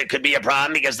Finals, it could be a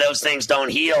problem because those things don't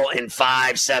heal in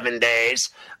 5-7 days.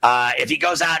 If he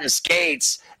goes out and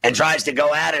skates and tries to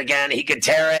go at it again, he could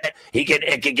tear it.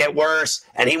 It could get worse,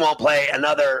 and he won't play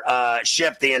another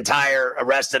shift the entire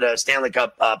rest of the Stanley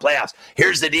Cup playoffs.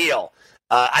 Here's the deal.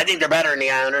 I think they're better than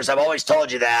the Islanders. I've always told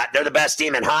you that. They're the best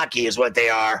team in hockey is what they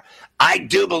are. I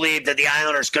do believe that the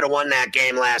Islanders could have won that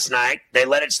game last night. They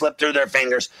let it slip through their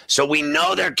fingers. So we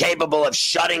know they're capable of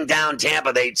shutting down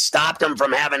Tampa. They stopped them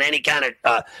from having any kind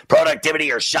of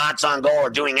productivity or shots on goal or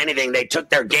doing anything. They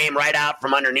took their game right out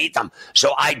from underneath them.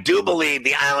 So I do believe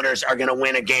the Islanders are going to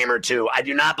win a game or two. I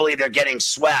do not believe they're getting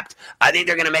swept. I think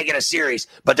they're going to make it a series,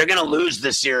 but they're going to lose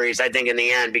the series, I think, in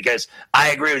the end, because I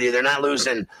agree with you. They're not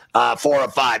losing 4 or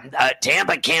 5.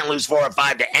 Tampa can't lose 4 or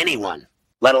 5 to anyone,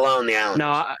 let alone the Islanders.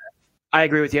 No, I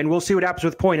agree with you, and we'll see what happens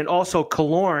with Point. And also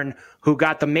Killorn, who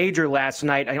got the major last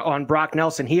night on Brock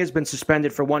Nelson, he has been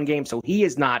suspended for 1 game, so he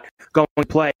is not going to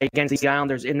play against the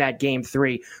Islanders in that Game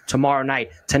 3 tomorrow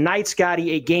night. Tonight,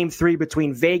 Scotty, a Game 3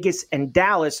 between Vegas and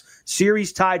Dallas.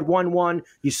 Series tied 1-1.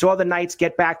 You saw the Knights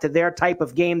get back to their type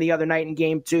of game the other night in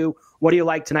Game 2. What do you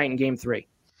like tonight in Game 3?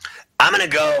 I'm going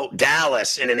to go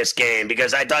Dallas in this game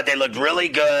because I thought they looked really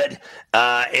good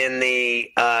in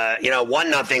the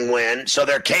 1-0 win. So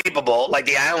they're capable, like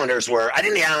the Islanders were. I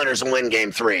think the Islanders will win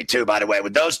Game 3 too. By the way,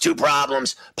 with those two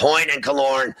problems, Point and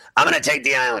Killorn, I'm going to take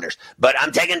the Islanders. But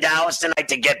I'm taking Dallas tonight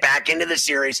to get back into the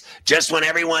series. Just when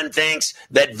everyone thinks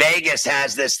that Vegas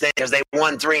has this thing because they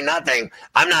won 3-0,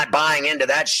 I'm not buying into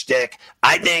that shtick.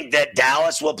 I think that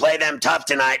Dallas will play them tough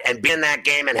tonight and be in that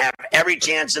game and have every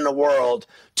chance in the world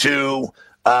to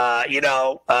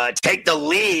take the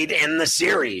lead in the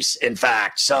series, in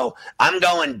fact. So I'm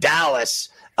going Dallas,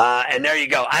 and there you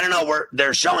go. I don't know,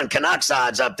 they're showing Canucks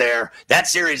odds up there. That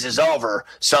series is over.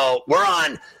 So we're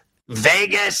on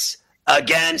Vegas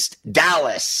against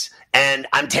Dallas, and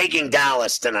I'm taking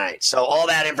Dallas tonight. So all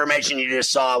that information you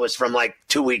just saw was from like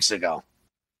 2 weeks ago.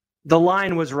 The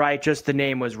line was right, just the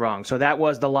name was wrong. So that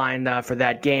was the line for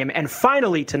that game. And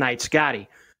finally tonight, Scotty,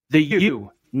 the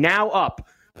U now up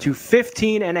to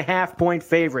 15.5-point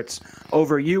favorites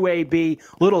over UAB.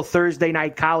 Little Thursday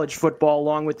night college football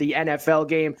along with the NFL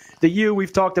game. The U,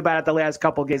 we've talked about it the last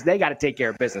couple of games. They got to take care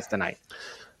of business tonight.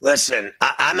 Listen,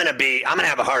 I'm gonna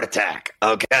have a heart attack,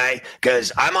 okay?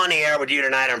 Because I'm on the air with you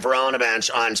tonight on Ferrall on the Bench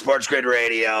on Sports Grid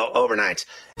Radio overnight.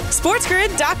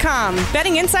 SportsGrid.com.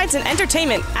 Betting insights and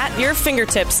entertainment at your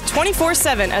fingertips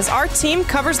 24/7 as our team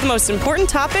covers the most important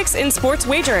topics in sports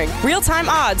wagering. Real-time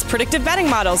odds, predictive betting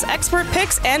models, expert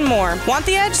picks, and more. Want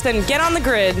the edge? Then get on the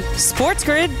grid.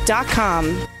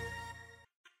 SportsGrid.com.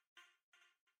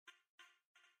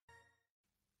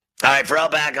 All right, Ferrall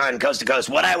back on Coast to Coast.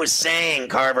 What I was saying,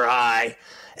 Carver High,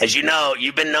 as you know,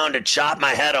 you've been known to chop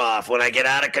my head off when I get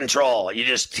out of control. You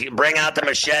just bring out the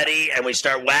machete and we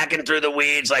start whacking through the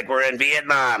weeds like we're in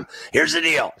Vietnam. Here's the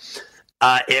deal.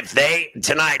 If they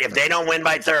don't win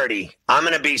by 30, I'm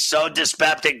going to be so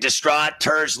dyspeptic, distraught,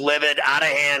 terse, livid, out of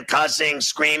hand, cussing,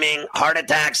 screaming, heart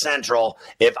attack central.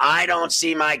 If I don't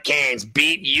see my Canes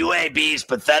beat UAB's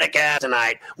pathetic ass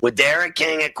tonight with Derek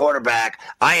King at quarterback,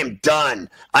 I am done.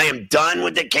 I am done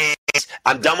with the Canes.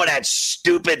 I'm done with that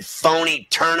stupid, phony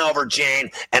turnover chain,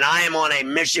 and I am on a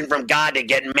mission from God to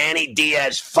get Manny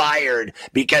Diaz fired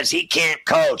because he can't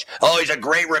coach. Oh, he's a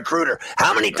great recruiter.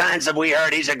 How many times have we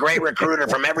heard he's a great recruiter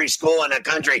from every school in the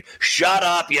country? Shut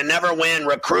up. You never win.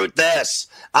 Recruit this.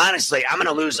 Honestly, I'm going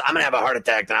to lose. I'm going to have a heart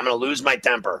attack, and I'm going to lose my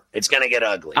temper. It's going to get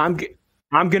ugly.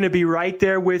 I'm going to be right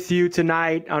there with you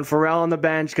tonight on Ferrall on the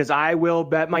Bench because I will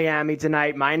bet Miami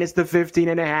tonight minus the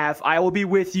 15.5. I will be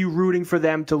with you rooting for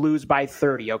them to lose by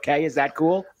 30, okay? Is that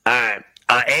cool? All right.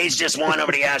 A's just won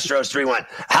over the Astros 3-1.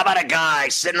 How about a guy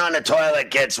sitting on the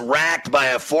toilet gets racked by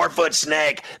a 4-foot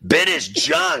snake, bit his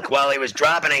junk while he was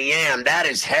dropping a yam? That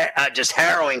is just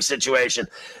harrowing situation.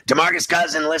 DeMarcus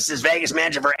Cousins lists his Vegas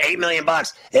mansion for $8 million.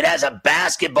 It has a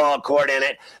basketball court in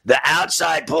it. The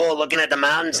outside pool looking at the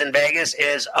mountains in Vegas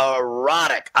is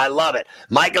erotic. I love it.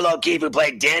 Michael O'Keefe, who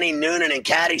played Danny Noonan in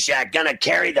Caddyshack, going to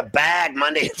carry the bag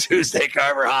Monday and Tuesday,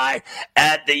 Carver High,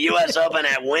 at the U.S. Open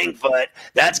at Winged Foot.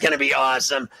 That's going to be awesome.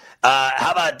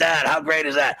 How about that? How great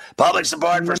is that? Public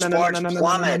support for sports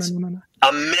plummets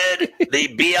amid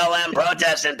the BLM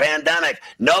protests and pandemic.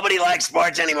 Nobody likes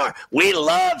sports anymore. We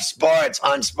love sports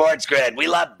on Sports Grid. We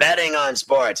love betting on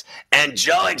sports. And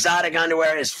Joe Exotic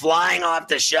Underwear is flying off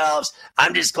the shelves.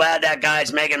 I'm just glad that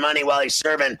guy's making money while he's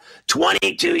serving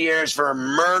 22 years for a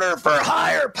murder for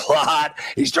hire plot.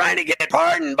 He's trying to get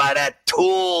pardoned by that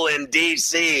tool in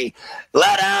D.C.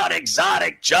 Let out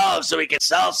Exotic Joe so he can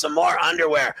sell some more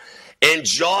underwear.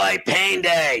 Enjoy Pain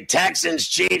Day. Texans,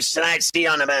 Chiefs tonight. See you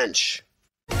on the bench.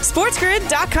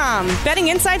 SportsGrid.com. Betting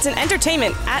insights and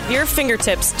entertainment at your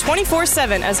fingertips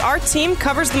 24/7 as our team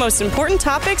covers the most important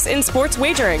topics in sports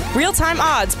wagering. Real-time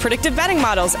odds, predictive betting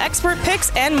models, expert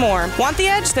picks, and more. Want the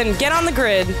edge? Then get on the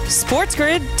grid.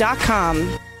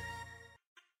 SportsGrid.com.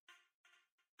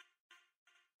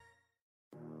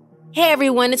 Hey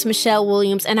everyone, it's Michelle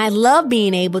Williams, and I love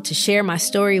being able to share my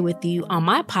story with you on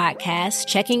my podcast,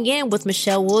 Checking In with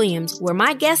Michelle Williams, where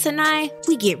my guests and I,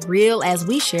 we get real as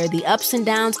we share the ups and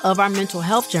downs of our mental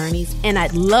health journeys, and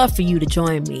I'd love for you to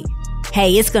join me.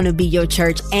 Hey, it's going to be your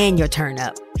church and your turn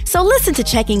up. So listen to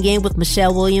Checking In with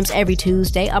Michelle Williams every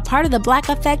Tuesday, a part of the Black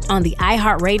Effect on the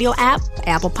iHeartRadio app,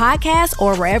 Apple Podcasts,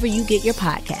 or wherever you get your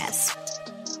podcasts.